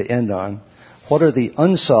good one to end on. What are the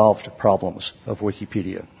unsolved problems of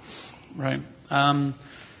Wikipedia? Right.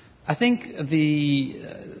 I think the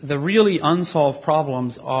really unsolved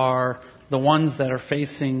problems are the ones that are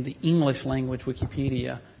facing the English language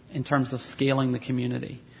Wikipedia in terms of scaling the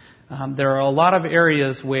community. There are a lot of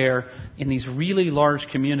areas where in these really large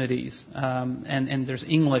communities, and there's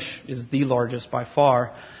English is the largest by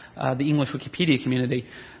far, the English Wikipedia community,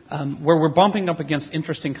 where we're bumping up against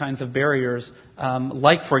interesting kinds of barriers,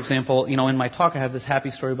 like, for example, in my talk I have this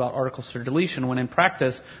happy story about articles for deletion, when in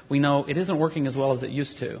practice we know it isn't working as well as it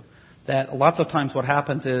used to. That lots of times what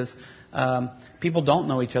happens is people don't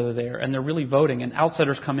know each other there, and they're really voting, and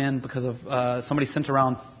outsiders come in because of somebody sent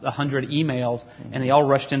around 100 emails, and they all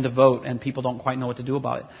rushed in to vote, and people don't quite know what to do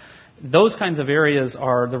about it. Those kinds of areas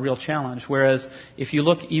are the real challenge, whereas if you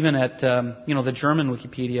look even at the German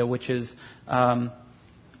Wikipedia, which is the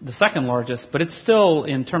second largest, but it's still,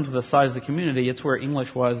 in terms of the size of the community, it's where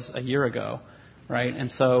English was a year ago. Right?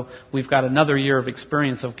 And so we've got another year of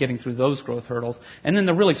experience of getting through those growth hurdles. And then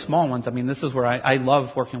the really small ones, this is where I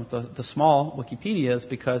love working with the small Wikipedias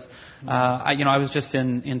because, I was just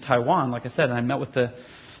in Taiwan, like I said, and I met with the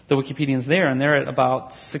Wikipedians there, and they're at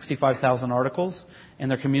about 65,000 articles,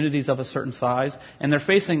 and their communities of a certain size, and they're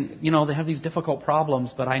facing, they have these difficult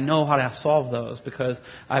problems, but I know how to solve those because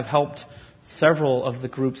I've helped several of the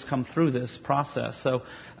groups come through this process. So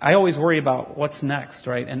I always worry about what's next,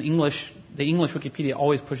 right? And the English Wikipedia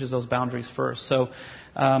always pushes those boundaries first. So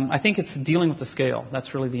I think it's dealing with the scale.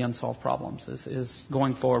 That's really the unsolved problems is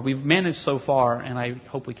going forward. We've managed so far, and I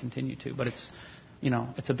hope we continue to, but it's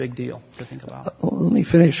a big deal to think about. Let me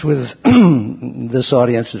finish with this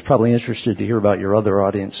audience is probably interested to hear about your other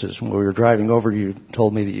audiences. When we were driving over, you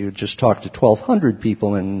told me that you just talked to 1,200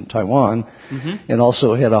 people in Taiwan and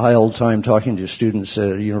also had a high old time talking to students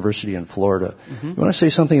at a university in Florida. You want to say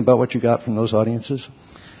something about what you got from those audiences?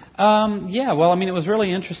 It was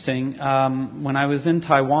really interesting. When I was in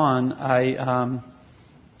Taiwan,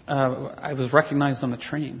 I was recognized on a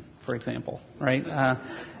train, for example, right?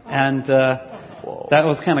 That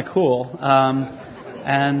was kind of cool.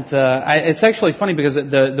 It's actually funny because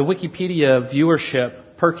the Wikipedia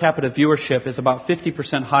viewership, per capita viewership, is about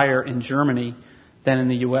 50% higher in Germany than in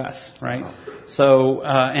the U.S., right? So,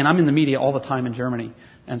 and I'm in the media all the time in Germany.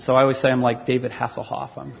 And so I always say I'm like David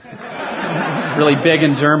Hasselhoff. I'm really big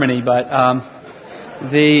in Germany, but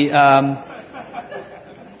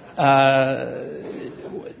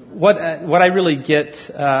what I really get,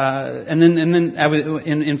 and then I was,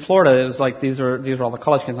 in Florida, it was like these are all the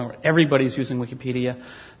college kids. Everybody's using Wikipedia.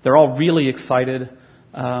 They're all really excited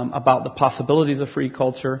about the possibilities of free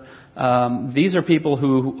culture. These are people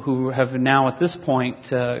who have now at this point,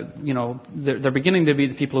 they're beginning to be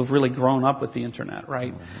the people who've really grown up with the internet,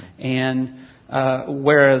 right? And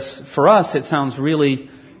whereas for us, it sounds really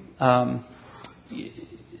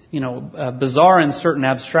bizarre in certain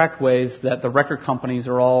abstract ways that the record companies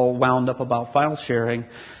are all wound up about file sharing.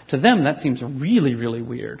 To them, that seems really, really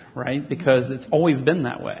weird, right? Because it's always been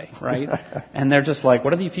that way, right? And they're just like,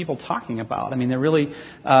 what are these people talking about? I mean, they're really,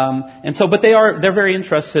 but they're very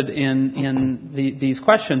interested in these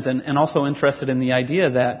questions and also interested in the idea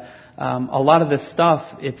that a lot of this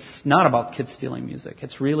stuff, it's not about kids stealing music.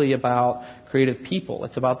 It's really about creative people.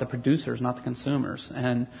 It's about the producers, not the consumers.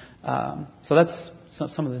 And so that's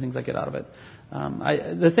some of the things I get out of it.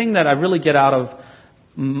 The thing that I really get out of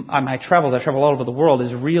my travels, I travel all over the world,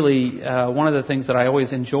 is really one of the things that I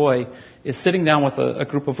always enjoy is sitting down with a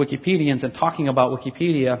group of Wikipedians and talking about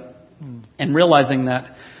Wikipedia and realizing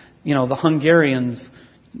that, the Hungarians,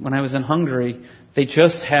 when I was in Hungary, they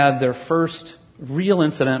just had their first real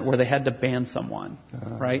incident where they had to ban someone,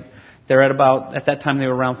 right? They're at that time they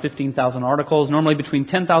were around 15,000 articles. Normally between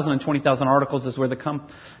 10,000 and 20,000 articles is where the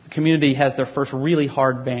community has their first really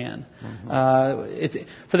hard ban.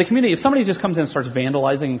 For the community, if somebody just comes in and starts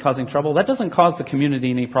vandalizing and causing trouble, that doesn't cause the community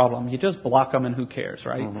any problem. You just block them and who cares,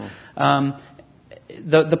 right?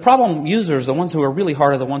 The problem users, the ones who are really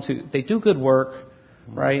hard, are the ones who, they do good work,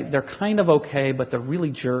 right? They're kind of okay, but they're really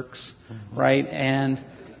jerks, right? And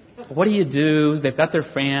what do? They've got their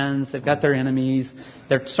fans, they've got their enemies.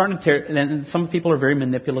 They're starting to and some people are very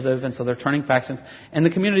manipulative, and so they're turning factions. And the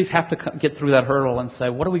communities have to get through that hurdle and say,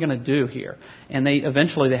 what are we going to do here? And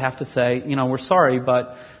eventually they have to say, we're sorry,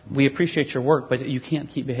 but we appreciate your work, but you can't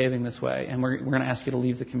keep behaving this way, and we're going to ask you to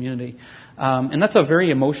leave the community. And that's a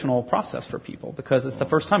very emotional process for people because it's the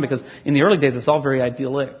first time. Because in the early days, it's all very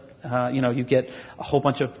idyllic. You get a whole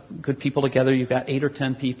bunch of good people together. You've got 8 or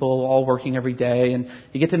 10 people all working every day, and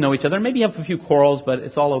you get to know each other. Maybe you have a few quarrels, but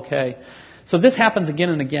it's all okay. So this happens again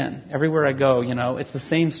and again. Everywhere I go, it's the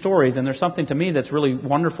same stories, and there's something to me that's really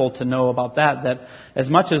wonderful to know about that as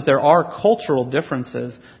much as there are cultural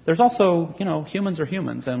differences, there's also, humans are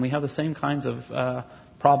humans, and we have the same kinds of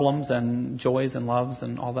problems and joys and loves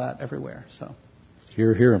and all that everywhere. So,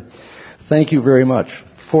 Hear, hear. Thank you very much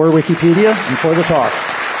for Wikipedia and for the talk.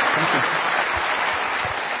 Thank you.